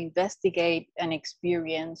more to investigate an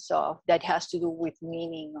experience of that has to do with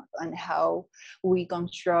meaning and how we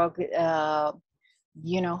construct,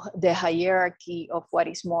 you know, the hierarchy of what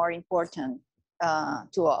is more important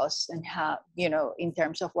to us, and how, you know, in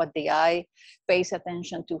terms of what the eye pays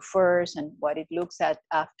attention to first and what it looks at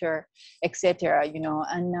after, etc. You know,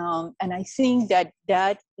 and I think that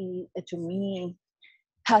to me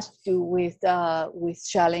has to do with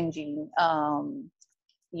challenging,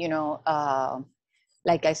 you know,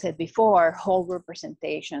 like I said before, whole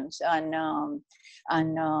representations and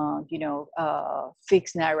you know,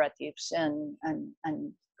 fixed narratives and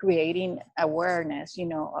creating awareness, you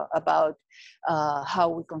know, about how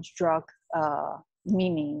we construct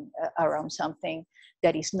meaning around something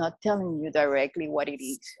that is not telling you directly what it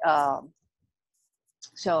is.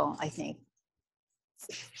 So I think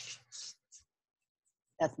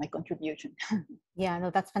that's my contribution. Yeah, no,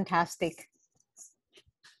 that's fantastic.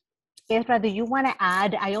 Edra, do you want to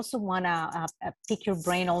add? I also want to pick your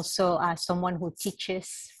brain also as someone who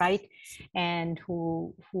teaches, right? And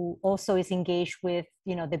who also is engaged with,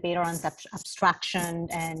 you know, debate around abstraction.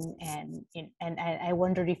 And I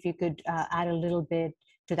wondered if you could add a little bit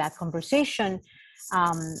to that conversation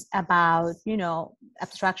about, you know,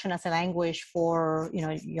 abstraction as a language for, you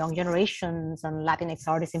know, young generations and Latinx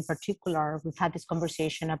artists in particular. We've had this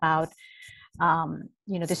conversation about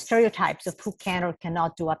you know, the stereotypes of who can or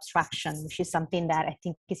cannot do abstraction, which is something that I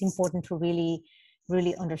think is important to really,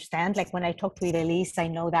 really understand. Like when I talked to Ivelisse, I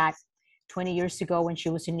know that 20 years ago when she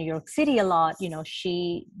was in New York City a lot, you know,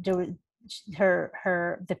 the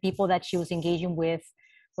people that she was engaging with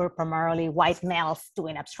were primarily white males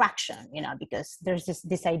doing abstraction, you know, because there's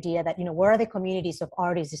this idea that, you know, where are the communities of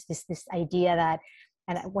artists? Is this idea that,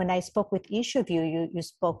 and when I spoke with each of you, you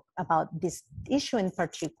spoke about this issue in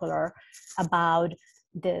particular, about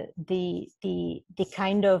the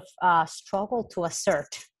kind of struggle to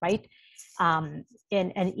assert, right, in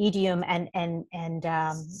an idiom and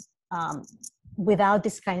without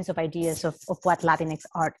these kinds of ideas of what Latinx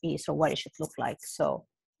art is or what it should look like. So,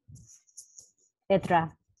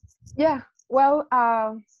 Edra. Yeah, well,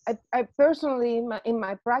 I personally, in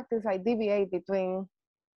my practice, I deviate between,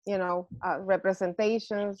 you know,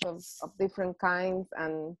 representations of different kinds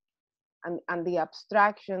and the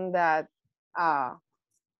abstraction that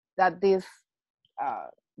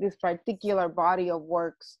this particular body of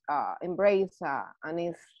works embrace and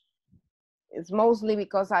is it's mostly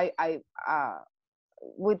because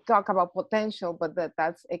we talk about potential, but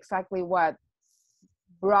that's exactly what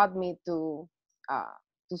brought me to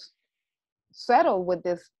settle with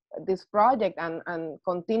this project and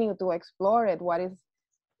continue to explore it. What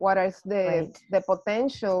is the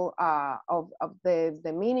potential of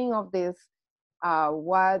the meaning of this?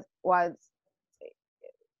 What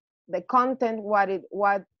the content?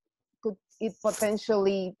 What could it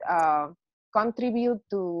potentially contribute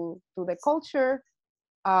to the culture?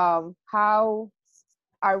 How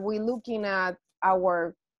are we looking at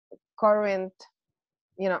our current,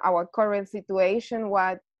 our current situation?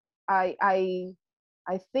 What I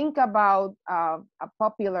think about a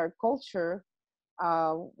popular culture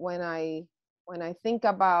when I think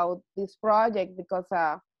about this project, because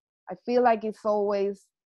I feel like it's always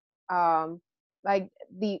like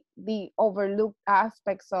the overlooked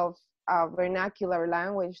aspects of vernacular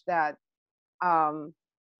language that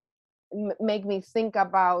make me think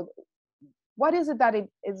about what is it that it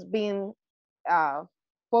is being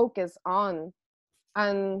focused on.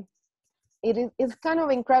 And it's kind of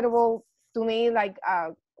incredible to me, like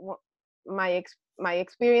my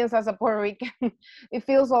experience as a Puerto Rican. It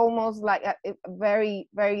feels almost like very,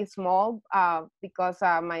 very small because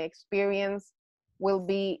my experience will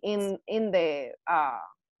be in the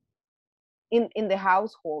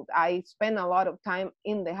household. I spend a lot of time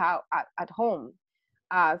in the house at home,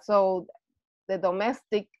 so the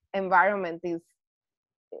domestic environment is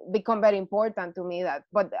become very important to me.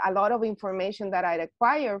 But a lot of information that I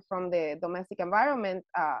acquire from the domestic environment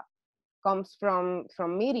comes from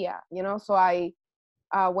media, so I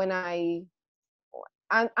when I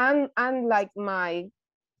and like my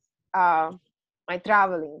my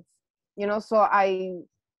travelings, so I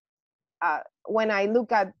when I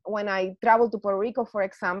travel to Puerto Rico, for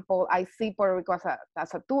example, I see Puerto Rico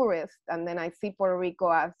as a tourist, and then I see Puerto Rico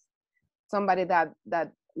as somebody that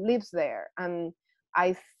lives there, and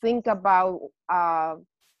I think about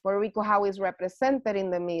Puerto Rico, how it's represented in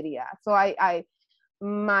the media. So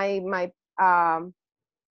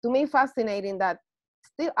to me, fascinating that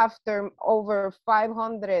still after over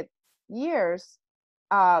 500 years,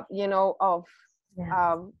 of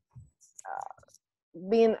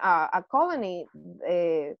being a colony,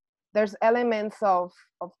 there's elements of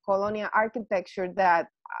colonial architecture that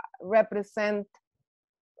represent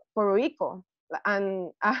Puerto Rico.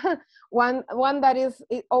 And one that is,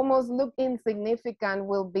 it almost look insignificant,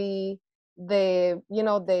 will be the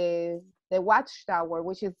watchtower,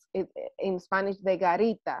 which is in Spanish the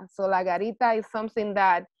garita. So la garita is something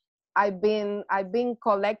that I've been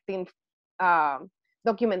collecting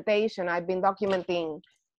documentation. I've been documenting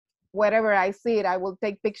wherever I see it. I will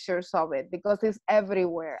take pictures of it because it's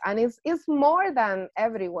everywhere, and it's more than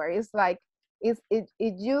everywhere. It's like it's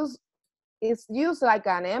used like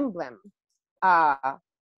an emblem.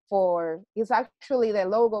 It's actually the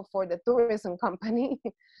logo for the tourism company.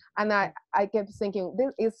 And I kept thinking,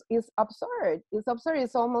 this is absurd. It's absurd.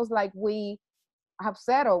 It's almost like we have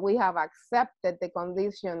settled, we have accepted the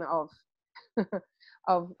condition of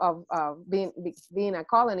being a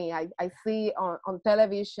colony. I see on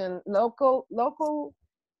television local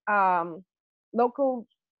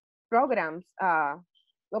programs,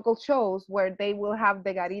 local shows where they will have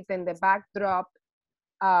the garita in the backdrop,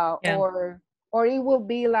 or it will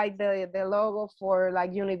be like the logo for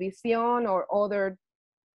like Univision or other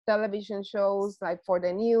television shows, like for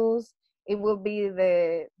the news. It will be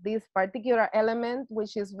this particular element,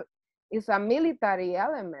 which is a military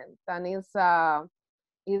element, and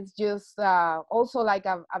it's just also like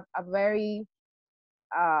a very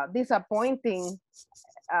disappointing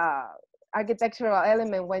architectural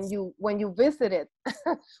element when you visit it,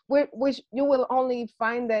 which you will only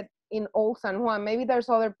find it in Old San Juan. Maybe there's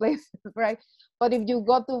other places, right? But if you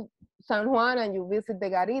go to San Juan and you visit the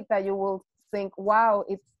garita, you will think, wow,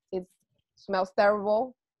 it smells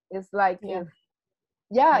terrible. It's like,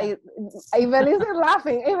 Ivelisse is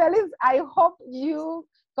laughing. Ivelisse, I hope you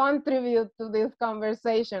contribute to this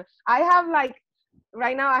conversation.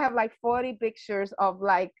 Right now I have like 40 pictures of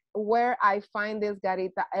like where I find this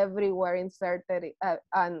garita everywhere inserted,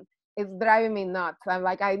 and it's driving me nuts. I'm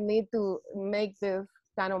like, I need to make this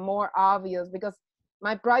kind of more obvious, because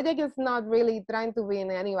my project is not really trying to be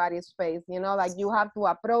in anybody's face, like you have to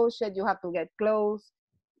approach it, you have to get close,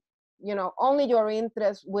 only your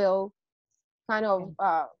interest will kind of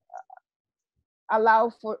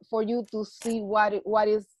allow for you to see what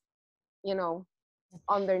is,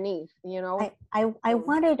 underneath, you know. I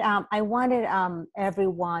wanted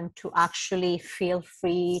everyone to actually feel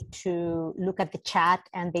free to look at the chat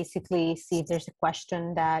and basically see if there's a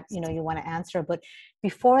question that you want to answer. But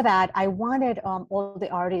before that, I wanted all the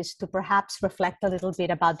artists to perhaps reflect a little bit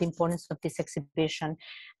about the importance of this exhibition.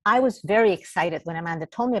 I was very excited when Amanda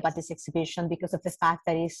told me about this exhibition because of the fact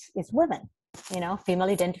that it's women, female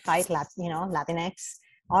identified, Latinx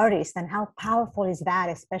artists, and how powerful is that,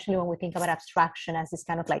 especially when we think about abstraction as this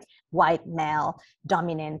kind of like white male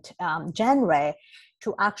dominant genre,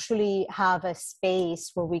 to actually have a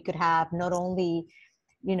space where we could have not only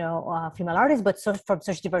female artists, but from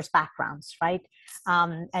such diverse backgrounds, right?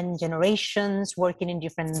 And generations working in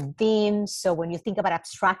different themes. So when you think about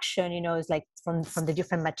abstraction, it's like from the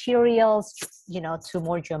different materials, to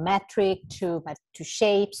more geometric, to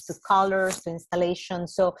shapes, to colors, to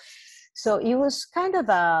installations. So it was kind of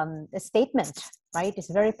a statement, right?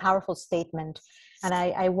 It's a very powerful statement. And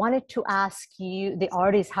I wanted to ask you, the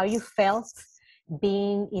artists, how you felt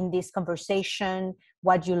being in this conversation,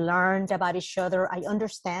 what you learned about each other. I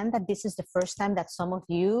understand that this is the first time that some of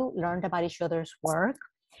you learned about each other's work,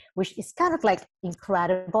 which is kind of like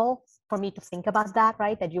incredible for me to think about that,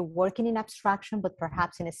 right? That you're working in abstraction, but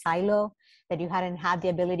perhaps in a silo, that you hadn't had the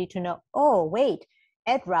ability to know, oh, wait,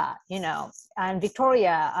 Edra, and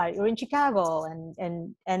Victoria, you're in Chicago,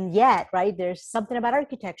 and yet, right, there's something about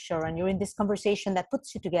architecture, and you're in this conversation that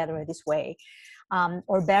puts you together this way.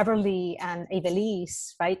 Or Beverly and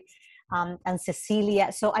Ivelisse, right, and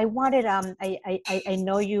Cecilia. So I wanted, I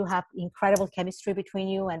know you have incredible chemistry between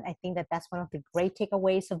you, and I think that that's one of the great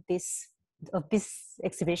takeaways of this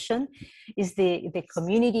exhibition, is the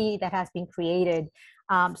community that has been created.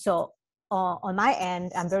 So on my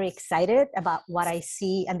end, I'm very excited about what I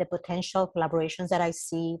see and the potential collaborations that I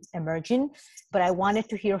see emerging, but I wanted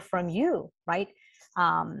to hear from you, right?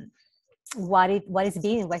 What it's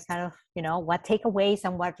been, what kind of, what takeaways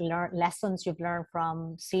and what lessons you've learned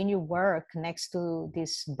from seeing your work next to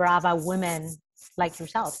these brava women like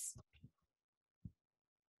yourselves.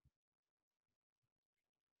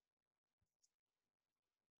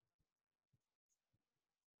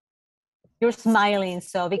 You're smiling.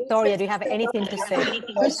 So Victoria, do you have anything to say?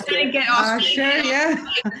 Sure, yeah.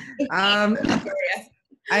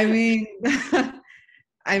 I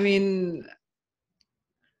mean,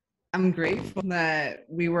 I'm grateful that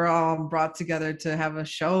we were all brought together to have a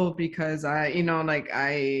show, because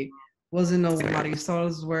I wasn't aware of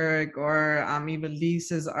Marisol's work or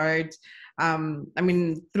Ivelisse's art.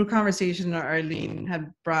 Through conversation, Arlene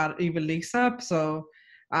had brought Ivelisse up, so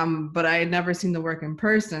but I had never seen the work in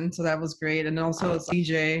person, so that was great. And also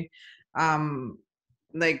CJ, I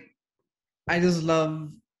just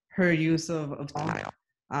love her use of style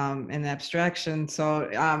and abstraction. So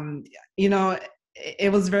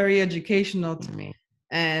it was very educational to me,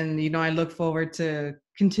 and I look forward to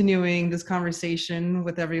continuing this conversation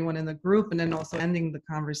with everyone in the group, and then also ending the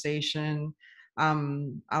conversation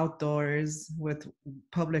outdoors with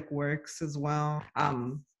public works as well.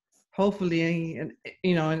 Hopefully,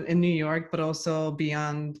 in New York, but also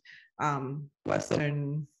beyond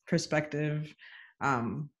Western perspective,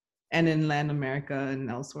 and in Latin America and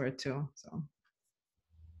elsewhere too. So.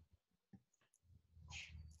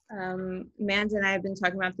 Mans and I have been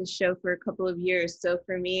talking about this show for a couple of years. So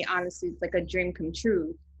for me, honestly, it's like a dream come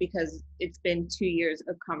true, because it's been 2 years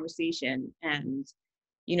of conversation and,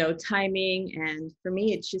 timing. And for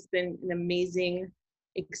me, it's just been an amazing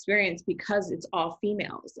experience, because it's all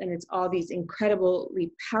females and it's all these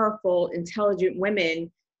incredibly powerful, intelligent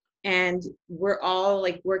women. And we're all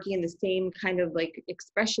like working in the same kind of like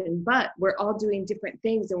expression, but we're all doing different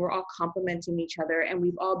things and we're all complementing each other. And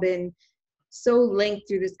we've all been so linked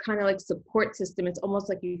through this kind of like support system. It's almost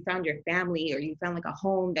like you found your family, or you found like a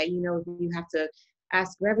home that, you have to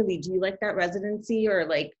ask Beverly, do you like that residency? Or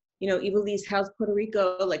like, Ivelisse, how's Puerto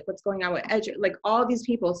Rico? Like, what's going on with Edra? Like all these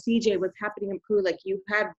people, CJ, what's happening in Peru? Like you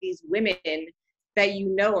have these women that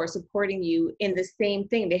are supporting you in the same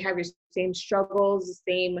thing. They have your same struggles, the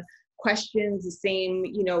same questions, the same,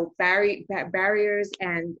 barriers.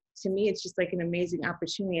 And to me, it's just like an amazing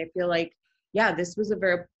opportunity. I feel like, yeah, this was a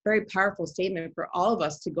very, very powerful statement for all of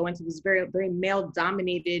us to go into this very, very male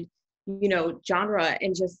dominated, genre,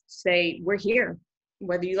 and just say, we're here,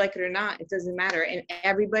 whether you like it or not, it doesn't matter. And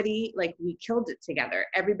everybody, like, we killed it together.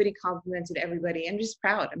 Everybody complimented everybody. I'm just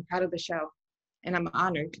proud. I'm proud of the show, and I'm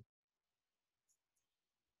honored.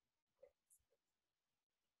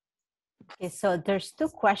 Okay, so there's 2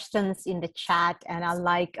 questions in the chat, and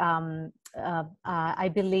I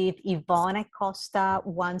believe Yvonne Acosta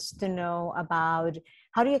wants to know about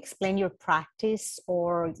how do you explain your practice,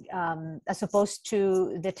 or as opposed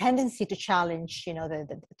to the tendency to challenge, you know,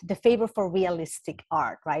 the favor for realistic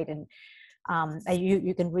art, right? And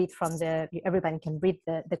you can read from everybody can read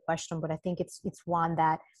the question, but I think it's one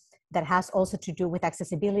that has also to do with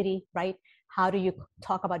accessibility, right? How do you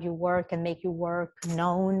talk about your work and make your work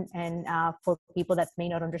known, and for people that may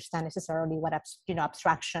not understand necessarily what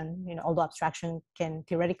abstraction, you know, although abstraction can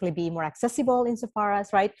theoretically be more accessible insofar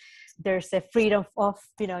as, right, there's a freedom of,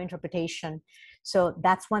 you know, interpretation. So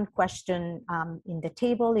that's one question in the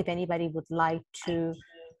table, if anybody would like to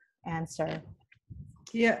answer.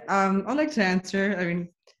 Yeah, I'd like to answer. I mean,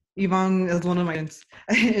 Yvonne is one of my friends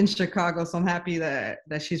in Chicago, so I'm happy that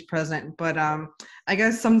she's present. But I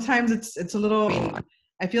guess sometimes it's a little.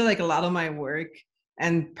 I feel like a lot of my work,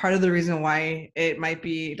 and part of the reason why it might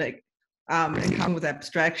be like in common with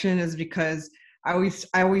abstraction, is because I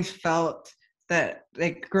always felt that,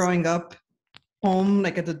 like, growing up home,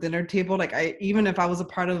 like at the dinner table, like even if I was a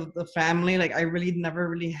part of the family, like I really never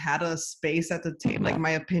really had a space at the table. Like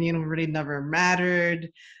my opinion really never mattered.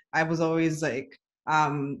 I was always like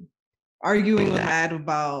arguing with Dad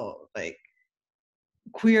about like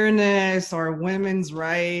queerness or women's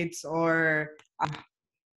rights or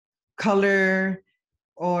color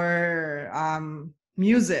or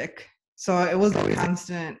music. So it was a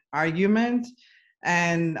constant argument.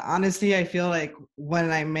 And honestly, I feel like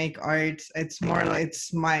when I make art, it's more like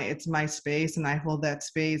it's my space, and I hold that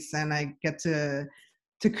space, and I get to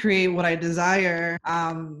create what I desire.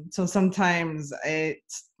 So sometimes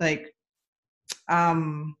it's like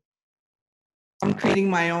I'm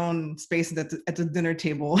creating my own space at the dinner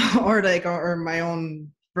table, or my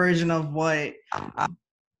own version of what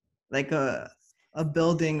like a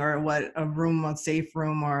building, or what a room, a safe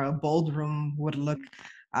room or a bold room would look.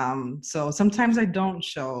 So sometimes I don't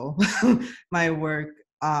show my work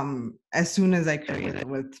as soon as I create it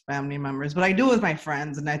with family members, but I do with my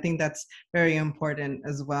friends, and I think that's very important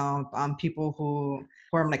as well. People who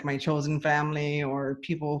are like my chosen family, or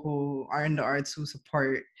people who are in the arts who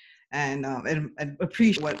support and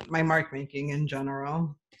appreciate what my mark making in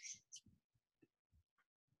general.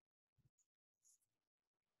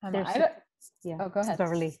 Oh, go ahead.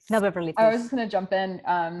 Beverly. No, Beverly, please. I was just going to jump in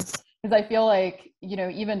because I feel like, you know,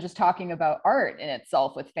 even just talking about art in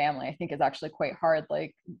itself with family, I think is actually quite hard.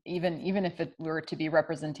 Like even if it were to be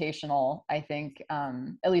representational, I think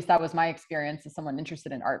at least that was my experience as someone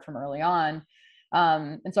interested in art from early on.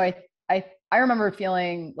 And so I remember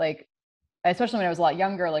feeling like, especially when I was a lot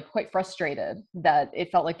younger, like quite frustrated that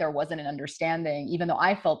it felt like there wasn't an understanding, even though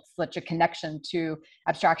I felt such a connection to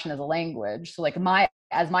abstraction as a language. So like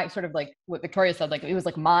as my sort of like what Victoria said, like it was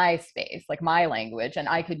like my space, like my language, and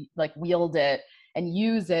I could like wield it and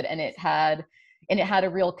use it, and it had a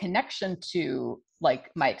real connection to like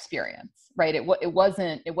my experience, right? It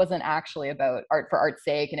wasn't actually about art for art's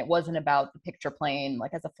sake, and it wasn't about the picture plane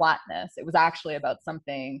like as a flatness. It was actually about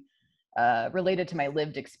something related to my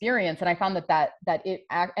lived experience. And I found that it,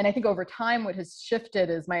 and I think over time what has shifted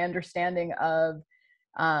is my understanding of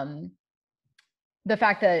the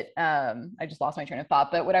fact that I just lost my train of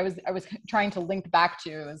thought, but what I was trying to link back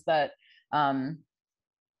to is that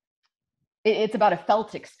it's about a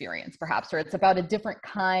felt experience perhaps, or it's about a different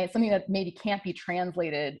kind, something that maybe can't be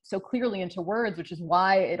translated so clearly into words, which is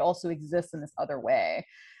why it also exists in this other way.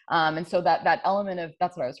 And so that element of,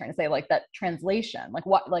 that's what I was trying to say, like that translation,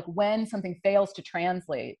 like when something fails to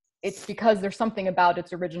translate, it's because there's something about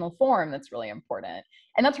its original form that's really important.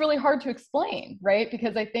 And that's really hard to explain, right?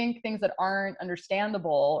 Because I think things that aren't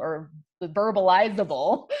understandable or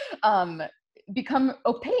verbalizable become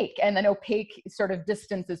opaque, and then opaque sort of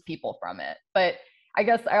distances people from it. But I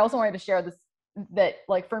guess I also wanted to share this, that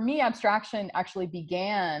like for me, abstraction actually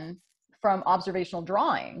began from observational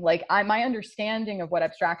drawing. Like my understanding of what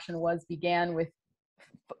abstraction was began with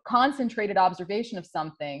concentrated observation of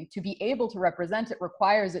something. To be able to represent it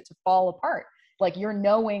requires it to fall apart. Like your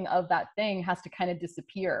knowing of that thing has to kind of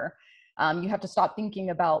disappear. You have to stop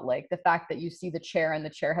thinking about like the fact that you see the chair and the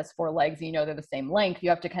chair has 4 legs and you know they're the same length. You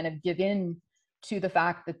have to kind of give in to the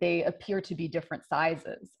fact that they appear to be different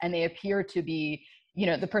sizes, and they appear to be, you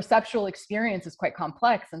know, the perceptual experience is quite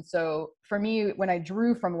complex. And so for me, when I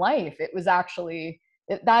drew from life, it was actually,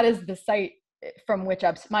 that is the site from which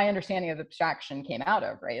my understanding of abstraction came out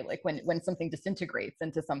of, right? Like when something disintegrates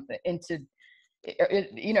into something,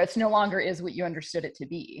 you know, it's no longer is what you understood it to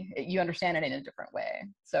be. You understand it in a different way.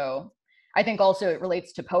 So I think also it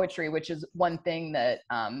relates to poetry, which is one thing that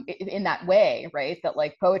in that way, right? That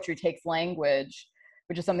like poetry takes language,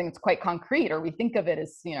 which is something that's quite concrete, or we think of it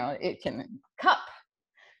as, you know, it can cup,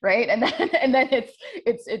 right? And then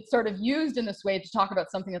it's sort of used in this way to talk about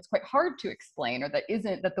something that's quite hard to explain, or that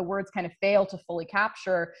the words kind of fail to fully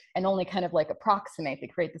capture and only kind of like approximate. They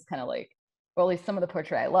create this kind of like, well, at least some of the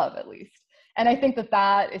poetry I love, at least. And I think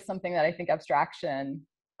that is something that I think abstraction,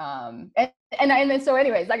 and so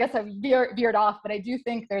anyways, I guess I veered off, but I do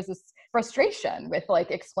think there's this frustration with like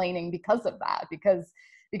explaining because of that, because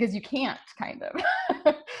you can't, kind of.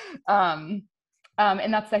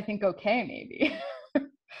 And that's, I think, okay, maybe.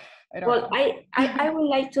 I don't know. I would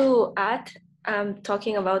like to add,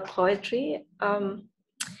 talking about poetry.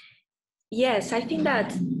 Yes, I think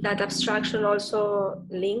that abstraction also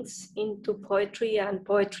links into poetry, and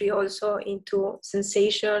poetry also into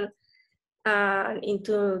sensation, and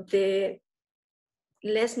into the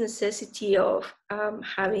less necessity of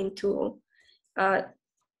having to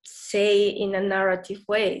say in a narrative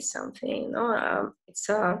way something. It's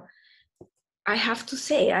I have to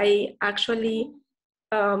say, I actually,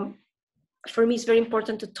 for me, it's very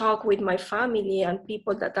important to talk with my family and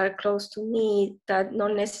people that are close to me that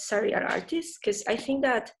not necessarily are artists, because I think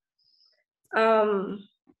that, I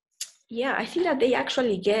think that they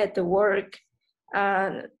actually get the work,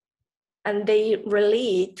 and they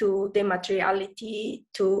relate to the materiality,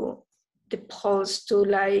 to the pulse, to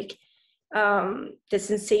like the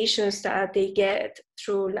sensations that they get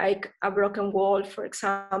through like a broken wall, for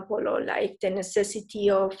example, or like the necessity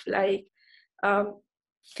of like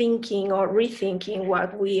thinking or rethinking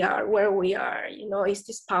what we are, where we are. Is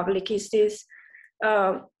this public? Is this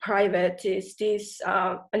private? Is this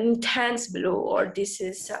an intense blue, or this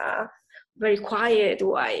is very quiet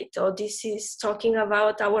white, or this is talking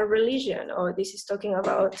about our religion, or this is talking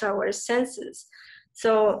about our senses?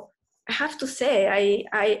 So I have to say,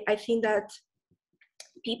 I think that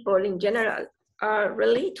people in general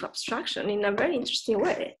relate to abstraction in a very interesting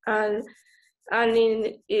way, and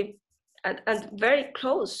very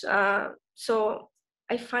close. So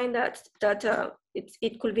I find that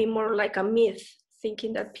it could be more like a myth,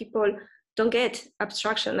 thinking that people don't get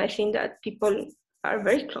abstraction. I think that people are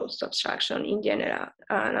very close to abstraction in general,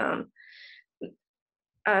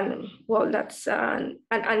 and well, that's and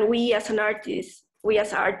we as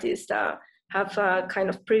artists have a kind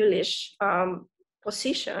of privileged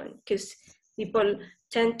position, because people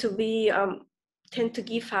tend to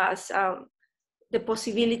give us the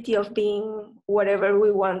possibility of being whatever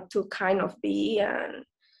we want to kind of be, and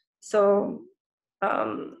so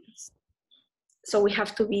we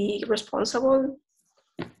have to be responsible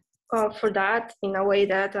for that in a way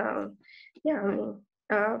that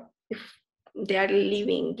if they are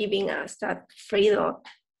giving us that freedom,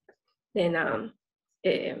 then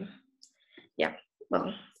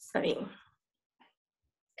well, I mean,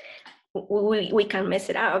 we can mess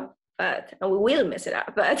it up, but we will mess it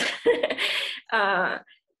up, but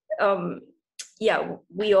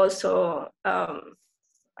we also are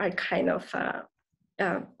kind of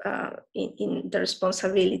in the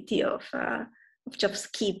responsibility of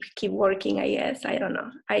just keep working, I guess. I don't know.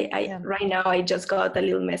 Right now I just got a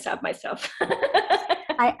little mess up myself.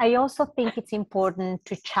 I also think it's important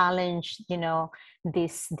to challenge,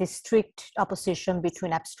 this strict opposition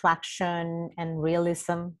between abstraction and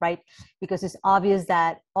realism, right? Because it's obvious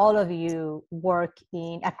that all of you work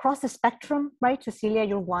across the spectrum, right? Cecilia,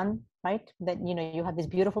 you're one, right? That, you have these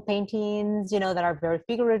beautiful paintings, that are very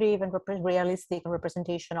figurative and realistic and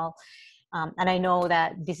representational. And I know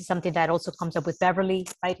that this is something that also comes up with Beverly,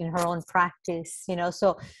 right, in her own practice,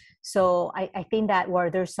 So I think that where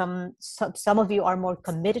there's some of you are more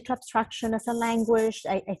committed to abstraction as a language,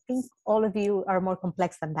 I think all of you are more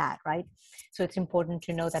complex than that, right? So it's important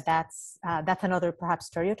to know that that's another perhaps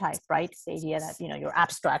stereotype, right? The idea that, you're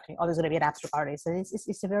abstract, you're always going to be an abstract artist. And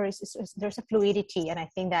there's a fluidity, and I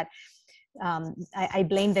think that I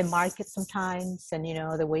blame the market sometimes, and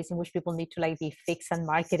the ways in which people need to like be fixed and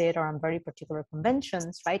marketed or on very particular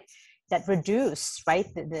conventions, right? That reduce, right,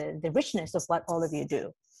 the richness of what all of you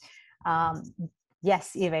do.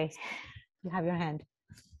 Yes, Ive, you have your hand.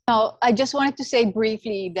 No, I just wanted to say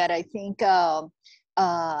briefly that I think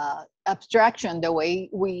abstraction, the way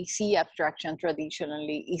we see abstraction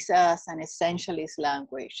traditionally, is as an essentialist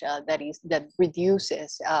language that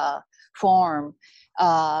reduces form,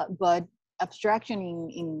 but abstraction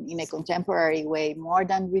in a contemporary way, more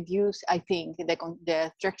than reduce, I think the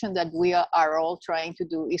abstraction that we are all trying to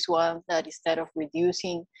do is one that, instead of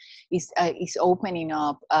reducing, is opening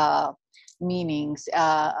up meanings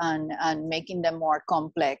and making them more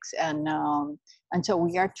complex, and so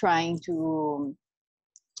we are trying to.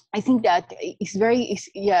 I think that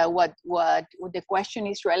what the question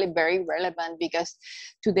is really very relevant, because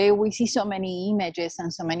today we see so many images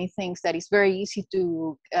and so many things that it's very easy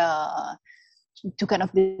to to kind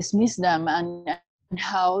of dismiss them, and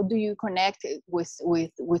how do you connect with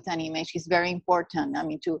an image is very important. I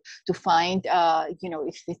mean, to find, you know,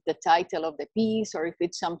 if it's the title of the piece or if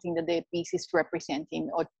it's something that the piece is representing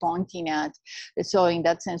or pointing at. So in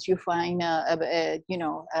that sense, you find you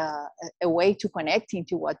know, a way to connect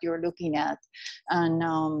into what you're looking at, and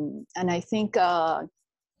I think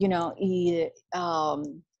you know,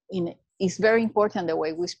 it's very important the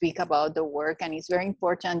way we speak about the work, and it's very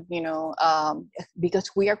important, you know,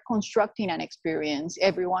 because we are constructing an experience.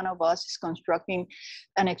 Every one of us is constructing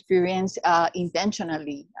an experience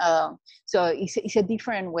intentionally. So it's a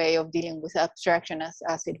different way of dealing with abstraction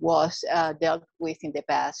as it was dealt with in the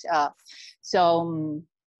past.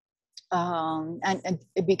 And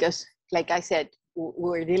because, like I said,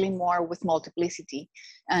 we're dealing more with multiplicity,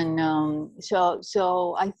 and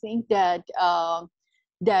so I think that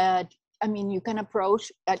I mean, you can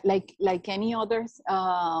approach like any other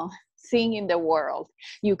thing in the world.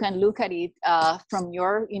 You can look at it from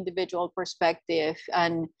your individual perspective,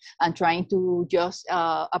 and trying to just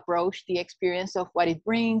approach the experience of what it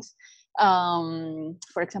brings.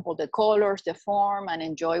 For example, the colors, the form, and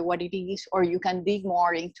enjoy what it is. Or you can dig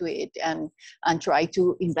more into it and try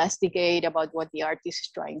to investigate about what the artist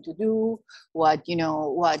is trying to do, what, you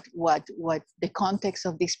know, what the context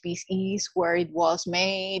of this piece is, where it was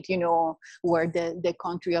made, you know, where the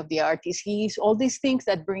country of the artist is, all these things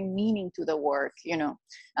that bring meaning to the work, you know,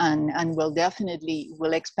 and will definitely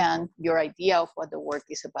expand your idea of what the work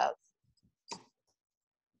is about.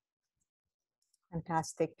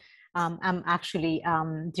 Fantastic. I'm actually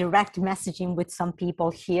direct messaging with some people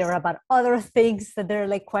here about other things that they're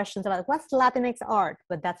like questions about what's Latinx art,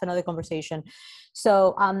 but that's another conversation.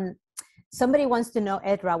 So somebody wants to know,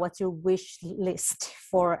 Edra, what's your wish list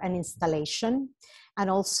for an installation? And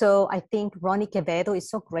also, I think Ronnie Quevedo, is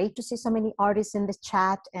so great to see so many artists in the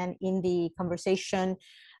chat and in the conversation.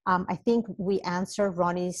 I think we answered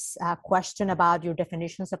Ronnie's question about your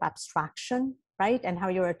definitions of abstraction, right? And how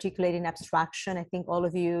you're articulating abstraction. I think all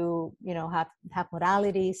of you, you know, have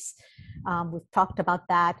modalities. We've talked about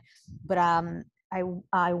that, but I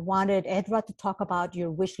wanted Edra to talk about your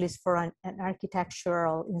wish list for an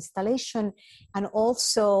architectural installation. And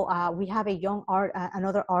also we have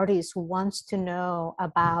another artist who wants to know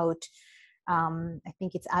about, I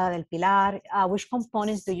think it's Ada del Pilar, which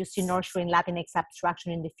components do you see nurturing Latinx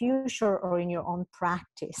abstraction in the future or in your own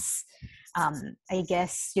practice? I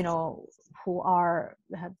guess, you know, what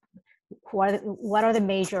are the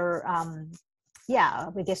major, I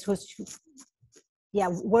guess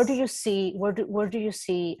where do you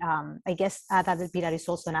see, I guess Ada del Pilar is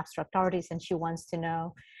also an abstract artist, and she wants to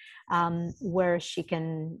know where she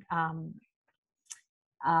can,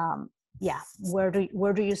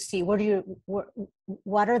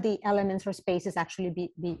 what are the elements or spaces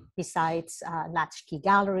actually besides Latchkey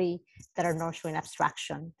Gallery that are nurturing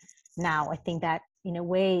abstraction? Now, I think that in a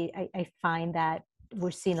way, I find that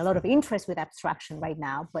we're seeing a lot of interest with abstraction right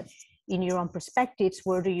now, but in your own perspectives,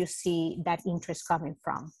 where do you see that interest coming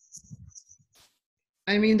from?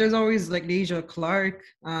 I mean, there's always like Deja Clark.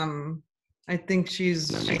 I think she's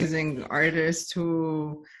an amazing artist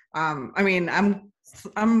who, I mean, I'm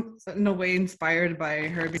in a way inspired by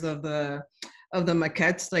her because of the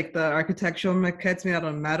maquettes, like the architectural maquettes made out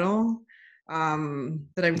of metal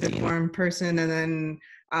that I did more in person, and then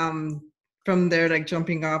from there, like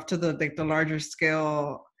jumping off to the larger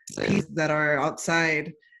scale pieces that are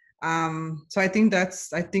outside. So I think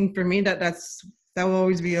for me that will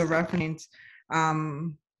always be a reference.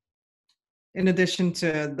 In addition to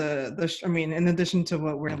in addition to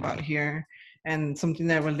what we're about here, and something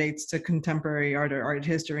that relates to contemporary art or art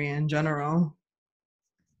history in general.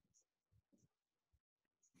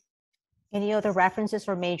 Any other references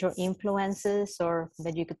or major influences or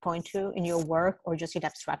that you could point to in your work or just in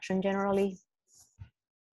abstraction generally?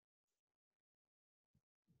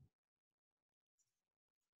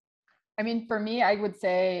 I mean, for me, I would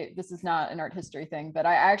say this is not an art history thing, but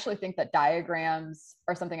I actually think that diagrams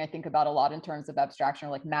are something I think about a lot in terms of abstraction,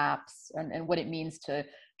 or like maps and what it means to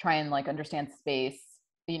try and like understand space,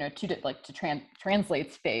 you know, to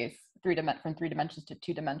translate space from 3 dimensions to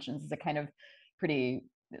 2 dimensions is a kind of pretty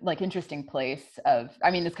like interesting place of,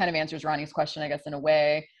 I mean, this kind of answers Ronnie's question, I guess, in a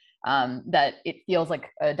way, that it feels like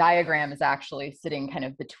a diagram is actually sitting kind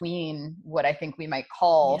of between what I think we might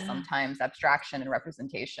call sometimes abstraction and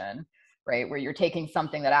representation, right? Where you're taking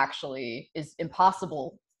something that actually is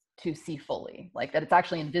impossible to see fully, like that it's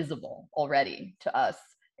actually invisible already to us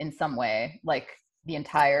in some way, like the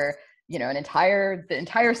entire, you know, the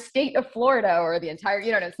entire state of Florida, or the entire,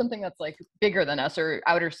 you know, something that's like bigger than us, or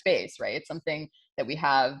outer space, right? It's something that we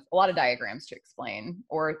have a lot of diagrams to explain,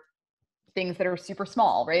 or things that are super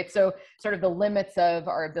small, right? So sort of the limits of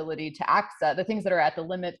our ability to access, the things that are at the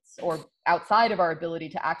limits or outside of our ability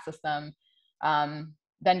to access them,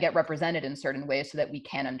 then get represented in certain ways so that we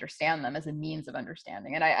can understand them as a means of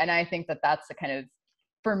understanding. And I think that that's a kind of,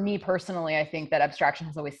 for me personally, I think that abstraction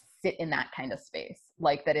has always sit in that kind of space,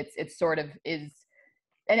 like that it's sort of is,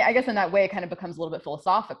 and I guess in that way it kind of becomes a little bit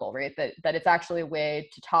philosophical, right? That it's actually a way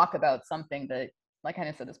to talk about something that, like I kind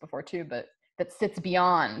of said this before too, but that sits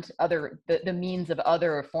beyond the means of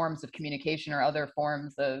other forms of communication or other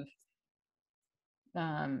forms of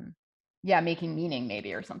making meaning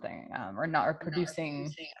maybe, or something, or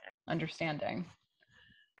producing understanding.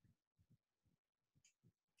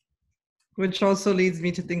 Which also leads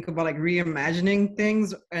me to think about like reimagining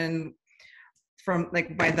things, and from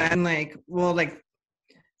like by then, like, well, like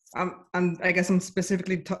I guess I'm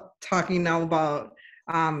specifically talking now about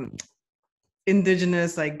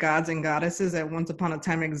indigenous like gods and goddesses that once upon a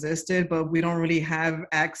time existed, but we don't really have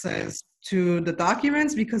access to the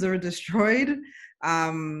documents because they were destroyed.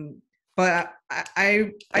 But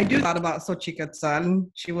I do thought about Xochiquetzal.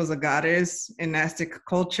 She was a goddess in Aztec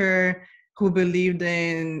culture who believed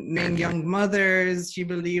in young mothers. She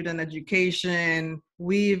believed in education,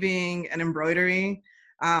 weaving, and embroidery.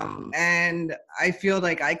 And I feel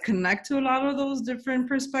like I connect to a lot of those different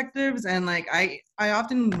perspectives. And like, I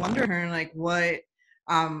often wonder her, like, what,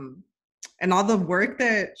 and all the work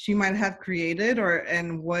that she might have created,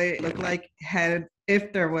 and what it looked like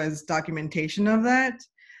if there was documentation of that.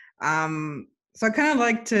 So I kind of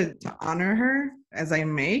like to honor her as I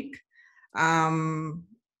make.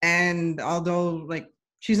 And although like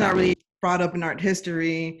she's not really brought up in art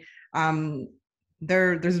history,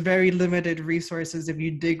 there's very limited resources if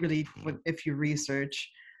you dig really, if you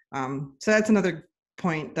research. So that's another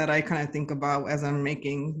point that I kind of think about as I'm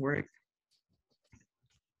making work.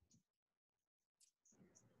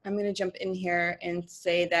 I'm going to jump in here and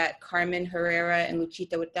say that Carmen Herrera and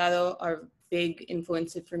Luchita Hurtado are big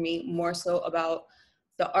influences for me, more so about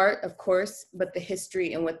the art, of course, but the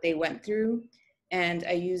history and what they went through. And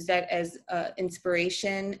I use that as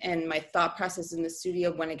inspiration and my thought process in the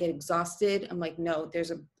studio. When I get exhausted, I'm like, no,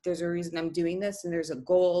 there's a reason I'm doing this, and there's a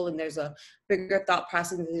goal, and there's a bigger thought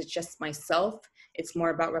process than it's just myself. It's more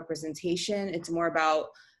about representation. It's more about,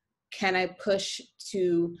 can I push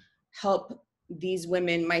to help these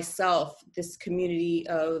women, myself, this community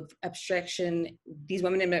of abstraction, these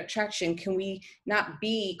women in abstraction? Can we not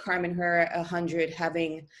be Carmen Herrera 100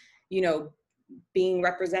 having, being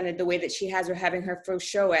represented the way that she has, or having her first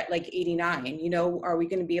show at like 89, are we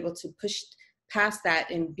going to be able to push past that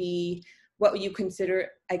and be what you consider,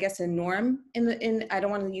 I guess, a norm I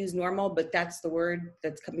don't want to use normal, but that's the word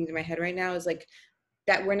that's coming to my head right now, is like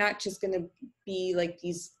that we're not just going to be like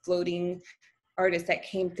these floating artists that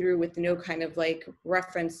came through with no kind of like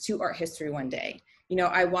reference to art history one day.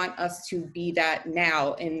 I want us to be that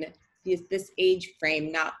now in this age frame,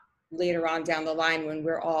 not later on down the line when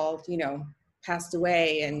we're all, passed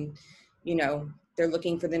away and, they're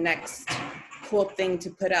looking for the next cool thing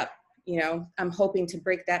to put up. I'm hoping to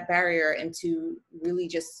break that barrier and to really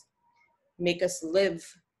just make us live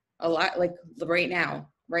a lot like right now,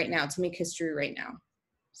 to make history right now.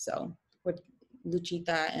 So with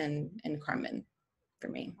Luchita and Carmen for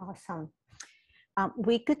me. Awesome.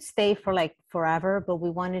 We could stay for like forever, but we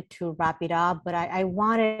wanted to wrap it up. But I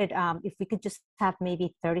wanted, if we could just have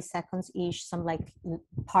maybe 30 seconds each, some like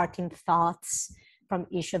parting thoughts from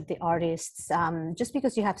each of the artists, just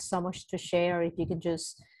because you have so much to share. If you could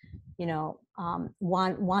just,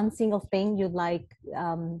 one single thing you'd like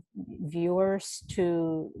viewers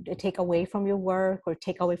to take away from your work or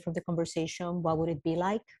take away from the conversation, what would it be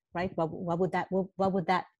like, right? What would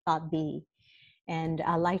that thought be? And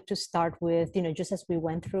I like to start with, just as we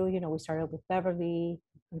went through, we started with Beverly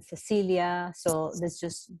and Cecilia. So let's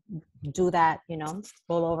just do that,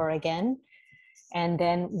 roll over again. And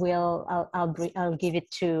then I'll give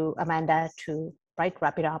it to Amanda to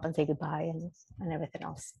wrap it up and say goodbye and everything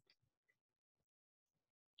else.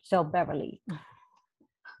 So Beverly.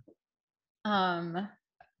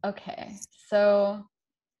 Okay, so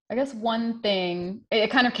I guess one thing,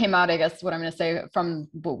 it kind of came out, I guess, what I'm going to say from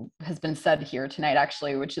what has been said here tonight,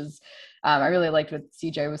 actually, which is, I really liked what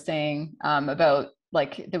CJ was saying about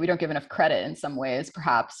like that we don't give enough credit in some ways,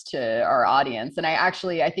 perhaps, to our audience. And I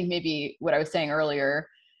think maybe what I was saying earlier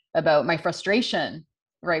about my frustration,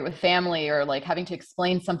 right, with family, or like having to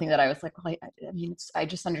explain something that I was like, well, I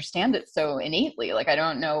just understand it so innately. Like, I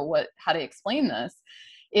don't know how to explain this,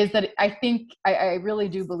 is that I think, I really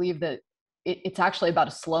do believe that it's actually about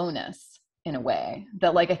a slowness in a way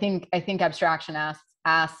that, like, I think abstraction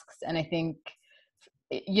asks, and I think,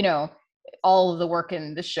 all of the work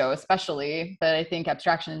in this show, especially, but I think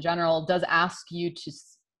abstraction in general does ask you to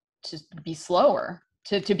be slower,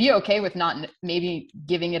 to be okay with not maybe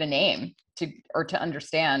giving it a name or to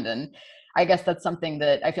understand. And I guess that's something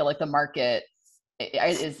that I feel like the market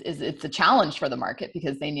it's a challenge for the market,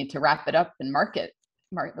 because they need to wrap it up and market.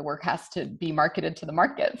 The work has to be marketed to the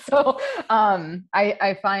market. So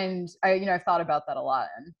I find I've thought about that a lot,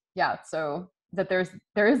 and yeah, so that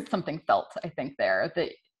there is something felt, I think, there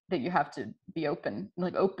that you have to be open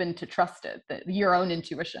to trust it, that your own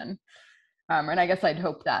intuition. And I guess I'd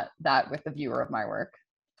hope that with the viewer of my work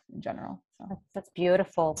in general. So. That's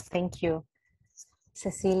beautiful. Thank you.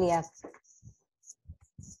 Cecilia.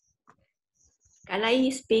 Can I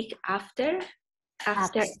speak after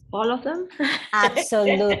all of them?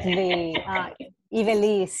 Absolutely.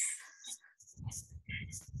 Ivelisse.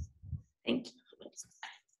 Thank you.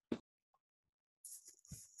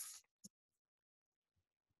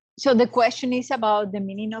 So the question is about the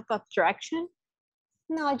meaning of abstraction?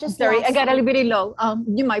 No, just sorry, I got a little bit low.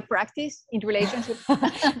 You might practice in relationship.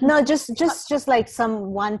 No, just like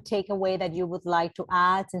one takeaway that you would like to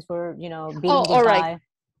add, since we're being all goodbye. Right.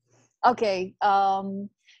 Okay.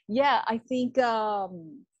 Yeah, I think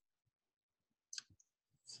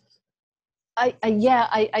I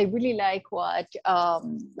really like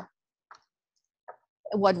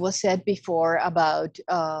what was said before about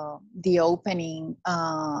the opening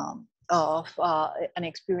of an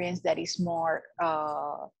experience that is more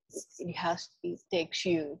it takes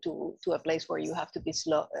you to a place where you have to be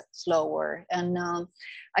slower. And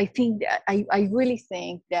I think that I really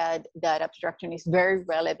think that abstraction is very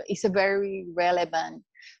relevant. It's a very relevant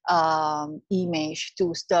image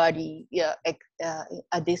to study at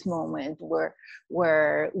this moment,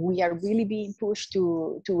 where we are really being pushed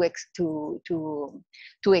to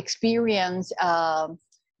experience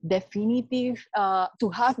definitive to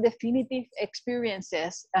have definitive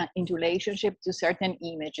experiences in relationship to certain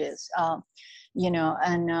images, and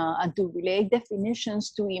to relate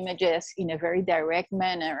definitions to images in a very direct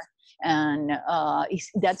manner. And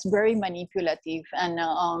that's very manipulative, and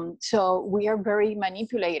so we are very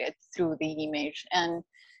manipulated through the image. And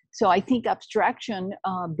so I think abstraction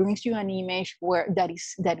brings you an image that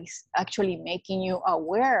is actually making you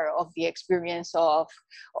aware of the experience of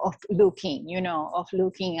looking, and of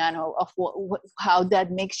how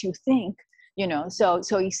that makes you think, So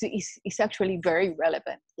it's actually very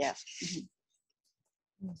relevant. Yeah. Mm-hmm.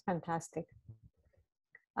 That's fantastic.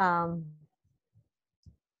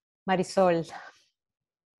 Marisol.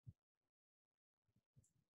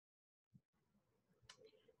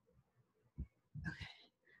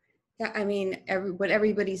 Yeah, I mean, what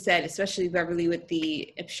everybody said, especially Beverly with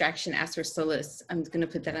the abstraction as for solace, I'm going to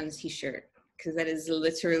put that on a t-shirt, because that is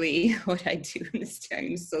literally what I do in this time.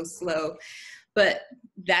 I'm so slow. But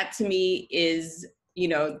that to me is,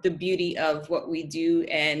 the beauty of what we do.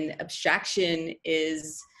 And abstraction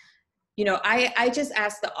is, I just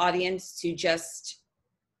ask the audience to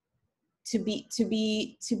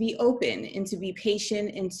be open and to be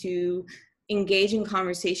patient and to engage in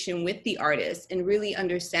conversation with the artist and really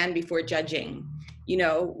understand before judging,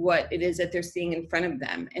 what it is that they're seeing in front of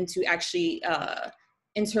them, and to actually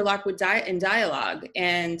interlock with in dialogue.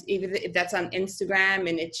 And even if that's on Instagram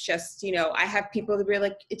and it's just, I have people that be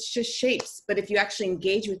like, it's just shapes. But if you actually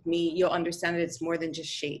engage with me, you'll understand that it's more than just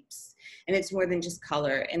shapes, and it's more than just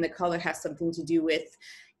color. And the color has something to do with,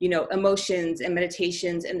 emotions and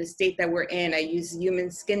meditations and the state that we're in. I use human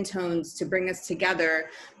skin tones to bring us together.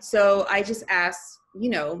 So I just ask,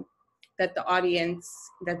 that the audience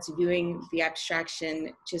that's viewing the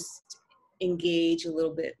abstraction just engage a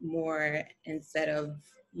little bit more, instead of,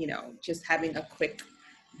 just having a quick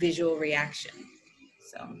visual reaction.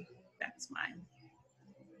 So that's my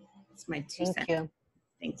 2 cents. Thank you.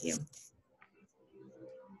 Thank you.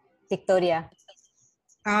 Victoria.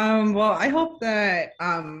 Well, I hope that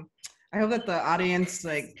the audience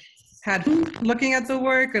had looking at the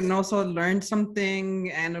work and also learned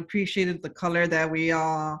something and appreciated the color that we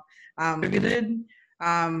all contributed.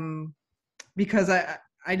 Because I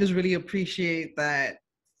just really appreciate that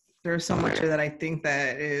there's so much that I think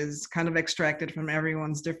that is kind of extracted from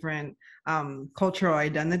everyone's different cultural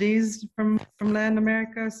identities from Latin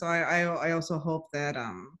America. So I also hope that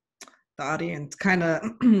the audience kind of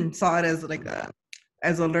saw it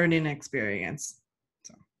as a learning experience.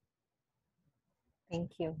 So.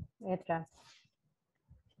 Thank you. Edra.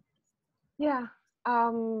 Yeah.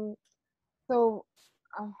 So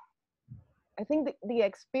I think the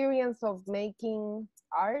experience of making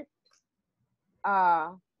art,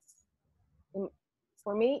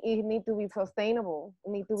 for me, it needs to be sustainable.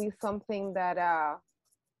 It needs to be something that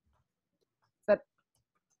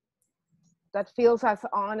that feels as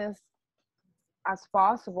honest as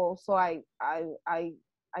possible. So I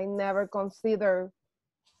never consider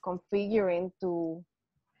configuring to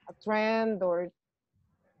a trend or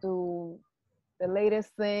to the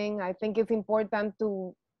latest thing. I think it's important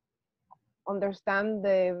to understand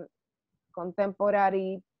the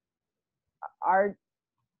contemporary art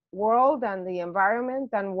world and the environment,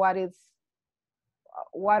 and what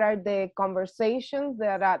are the conversations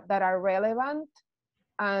that are relevant,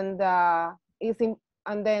 and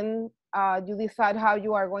and then you decide how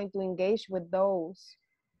you are going to engage with those.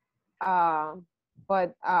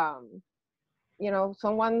 But you know,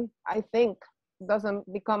 someone, I think,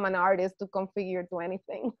 doesn't become an artist to configure to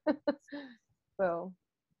anything. So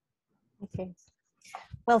okay.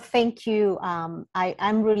 Well, thank you.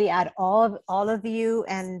 I'm really at all of you,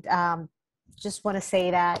 and just want to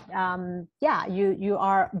say that yeah, you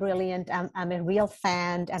are brilliant. I'm a real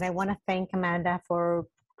fan, and I want to thank Amanda for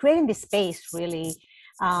creating this space, really.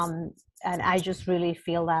 And I just really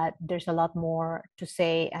feel that there's a lot more to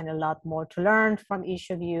say and a lot more to learn from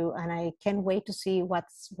each of you, and I can't wait to see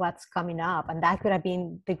what's coming up. And that could have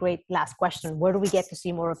been the great last question: where do we get to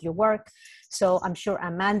see more of your work? So I'm sure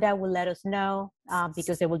Amanda will let us know,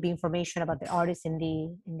 because there will be information about the artists in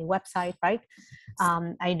the website, right?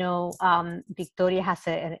 I know Victoria has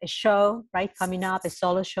a show, right, coming up, a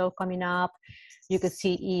solo show coming up. You could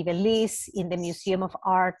see Ivelisse in the Museum of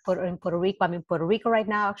Art in Puerto Rico. I'm in Puerto Rico right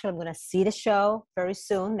now. Actually, I'm going to see the show very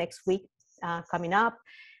soon, next week, coming up.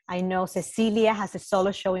 I know Cecilia has a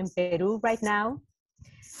solo show in Peru right now.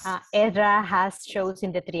 Edra has shows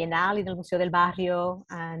in the Trienal, in el Museo del Barrio,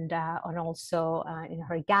 and also in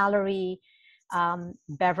her gallery.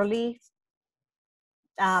 Beverly,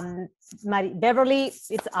 Beverly,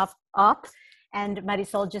 it's up. And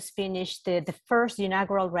Marisol just finished the first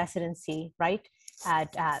inaugural residency, right,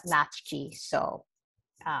 at Latchi. So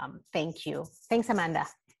thank you. Thanks, Amanda.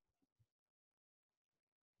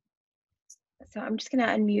 So I'm just going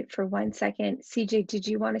to unmute for 1 second. CJ, did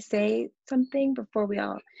you want to say something before we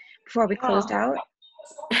closed out?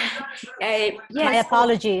 Yes. My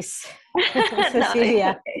apologies,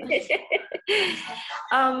 Cecilia.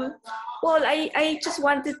 Well, I just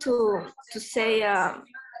wanted to say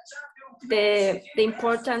the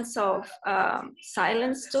importance of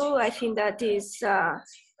silence too. I think that is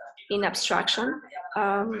in abstraction,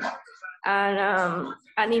 and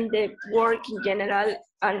in the work in general,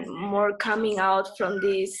 and more coming out from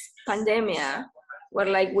this pandemic, where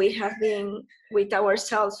like we have been with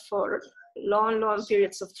ourselves for long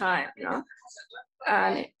periods of time, you know?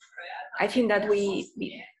 And I think that we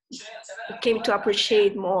came to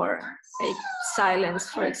appreciate more like silence,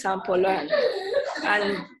 for example, and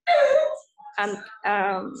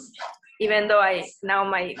even though now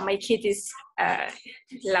my kid is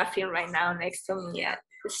laughing right now next to me,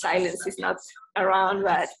 the silence is not around,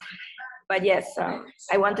 but yes,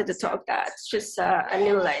 I wanted to talk that just a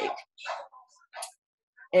little like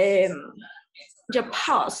just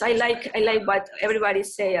pause. I like what everybody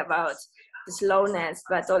say about the slowness,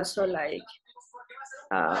 but also like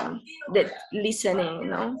the listening, you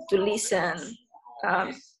know, to listen,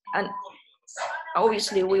 and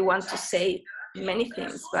obviously we want to say many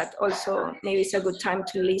things, but also maybe it's a good time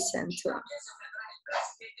to listen to.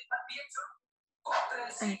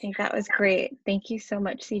 I think that was great. Thank you so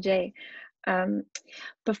much, CJ.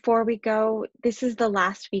 Before we go, this is the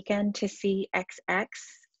last weekend to see XX.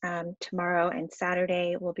 Tomorrow and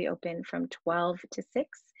Saturday will be open from 12 to 6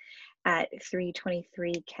 at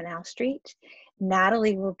 323 Canal Street.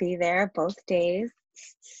 Natalie will be there both days,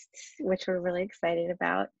 which we're really excited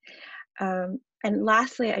about. And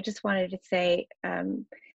lastly, I just wanted to say, and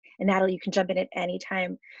Natalie, you can jump in at any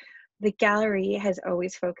time, the gallery has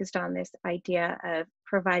always focused on this idea of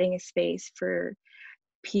providing a space for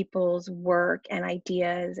people's work and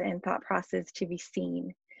ideas and thought process to be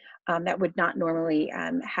seen that would not normally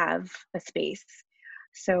have a space.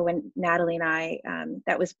 So when Natalie and I,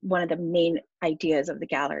 that was one of the main ideas of the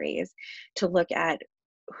gallery, is to look at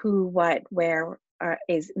who, what, where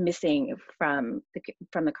is missing from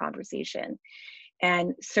the conversation.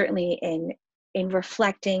 And certainly in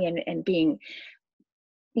reflecting and being,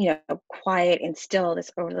 you know, quiet and still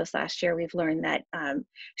over this last year, we've learned that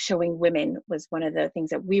showing women was one of the things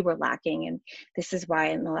that we were lacking. And this is why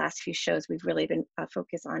in the last few shows, we've really been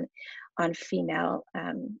focused on female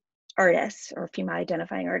artists or female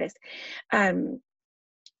identifying artists.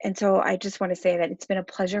 And so I just want to say that it's been a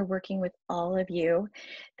pleasure working with all of you.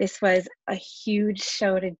 This was a huge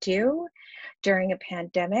show to do during a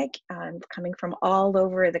pandemic, coming from all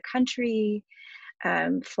over the country,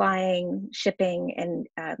 flying, shipping, and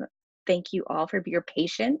thank you all for your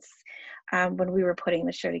patience when we were putting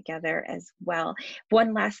the show together as well.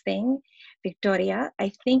 One last thing, Victoria,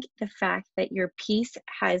 I think the fact that your piece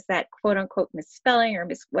has that quote unquote misspelling or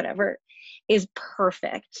whatever is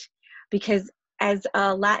perfect, because as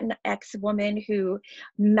a Latinx woman who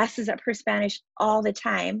messes up her Spanish all the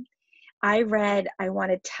time, I read, I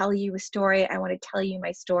want to tell you a story, I want to tell you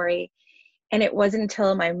my story. And it wasn't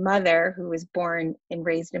until my mother, who was born and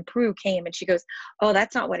raised in Peru, came and she goes, oh,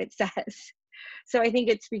 that's not what it says. So I think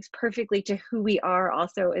it speaks perfectly to who we are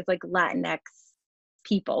also as like Latinx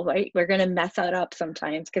people, right? We're going to mess that up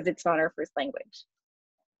sometimes because it's not our first language.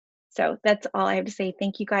 So that's all I have to say.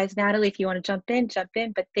 Thank you guys. Natalie, if you want to jump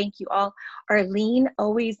in, but thank you all. Arlene,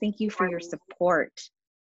 always thank you for your support.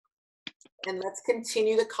 And let's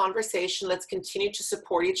continue the conversation. Let's continue to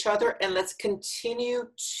support each other, and let's continue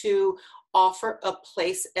to offer a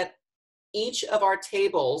place at each of our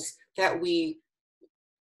tables that we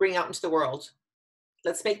bring out into the world.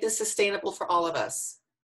 Let's make this sustainable for all of us.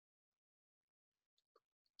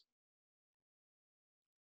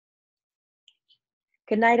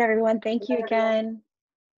 Good night, everyone. Thank you again.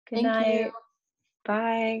 Good Thank night. you.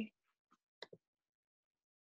 Bye.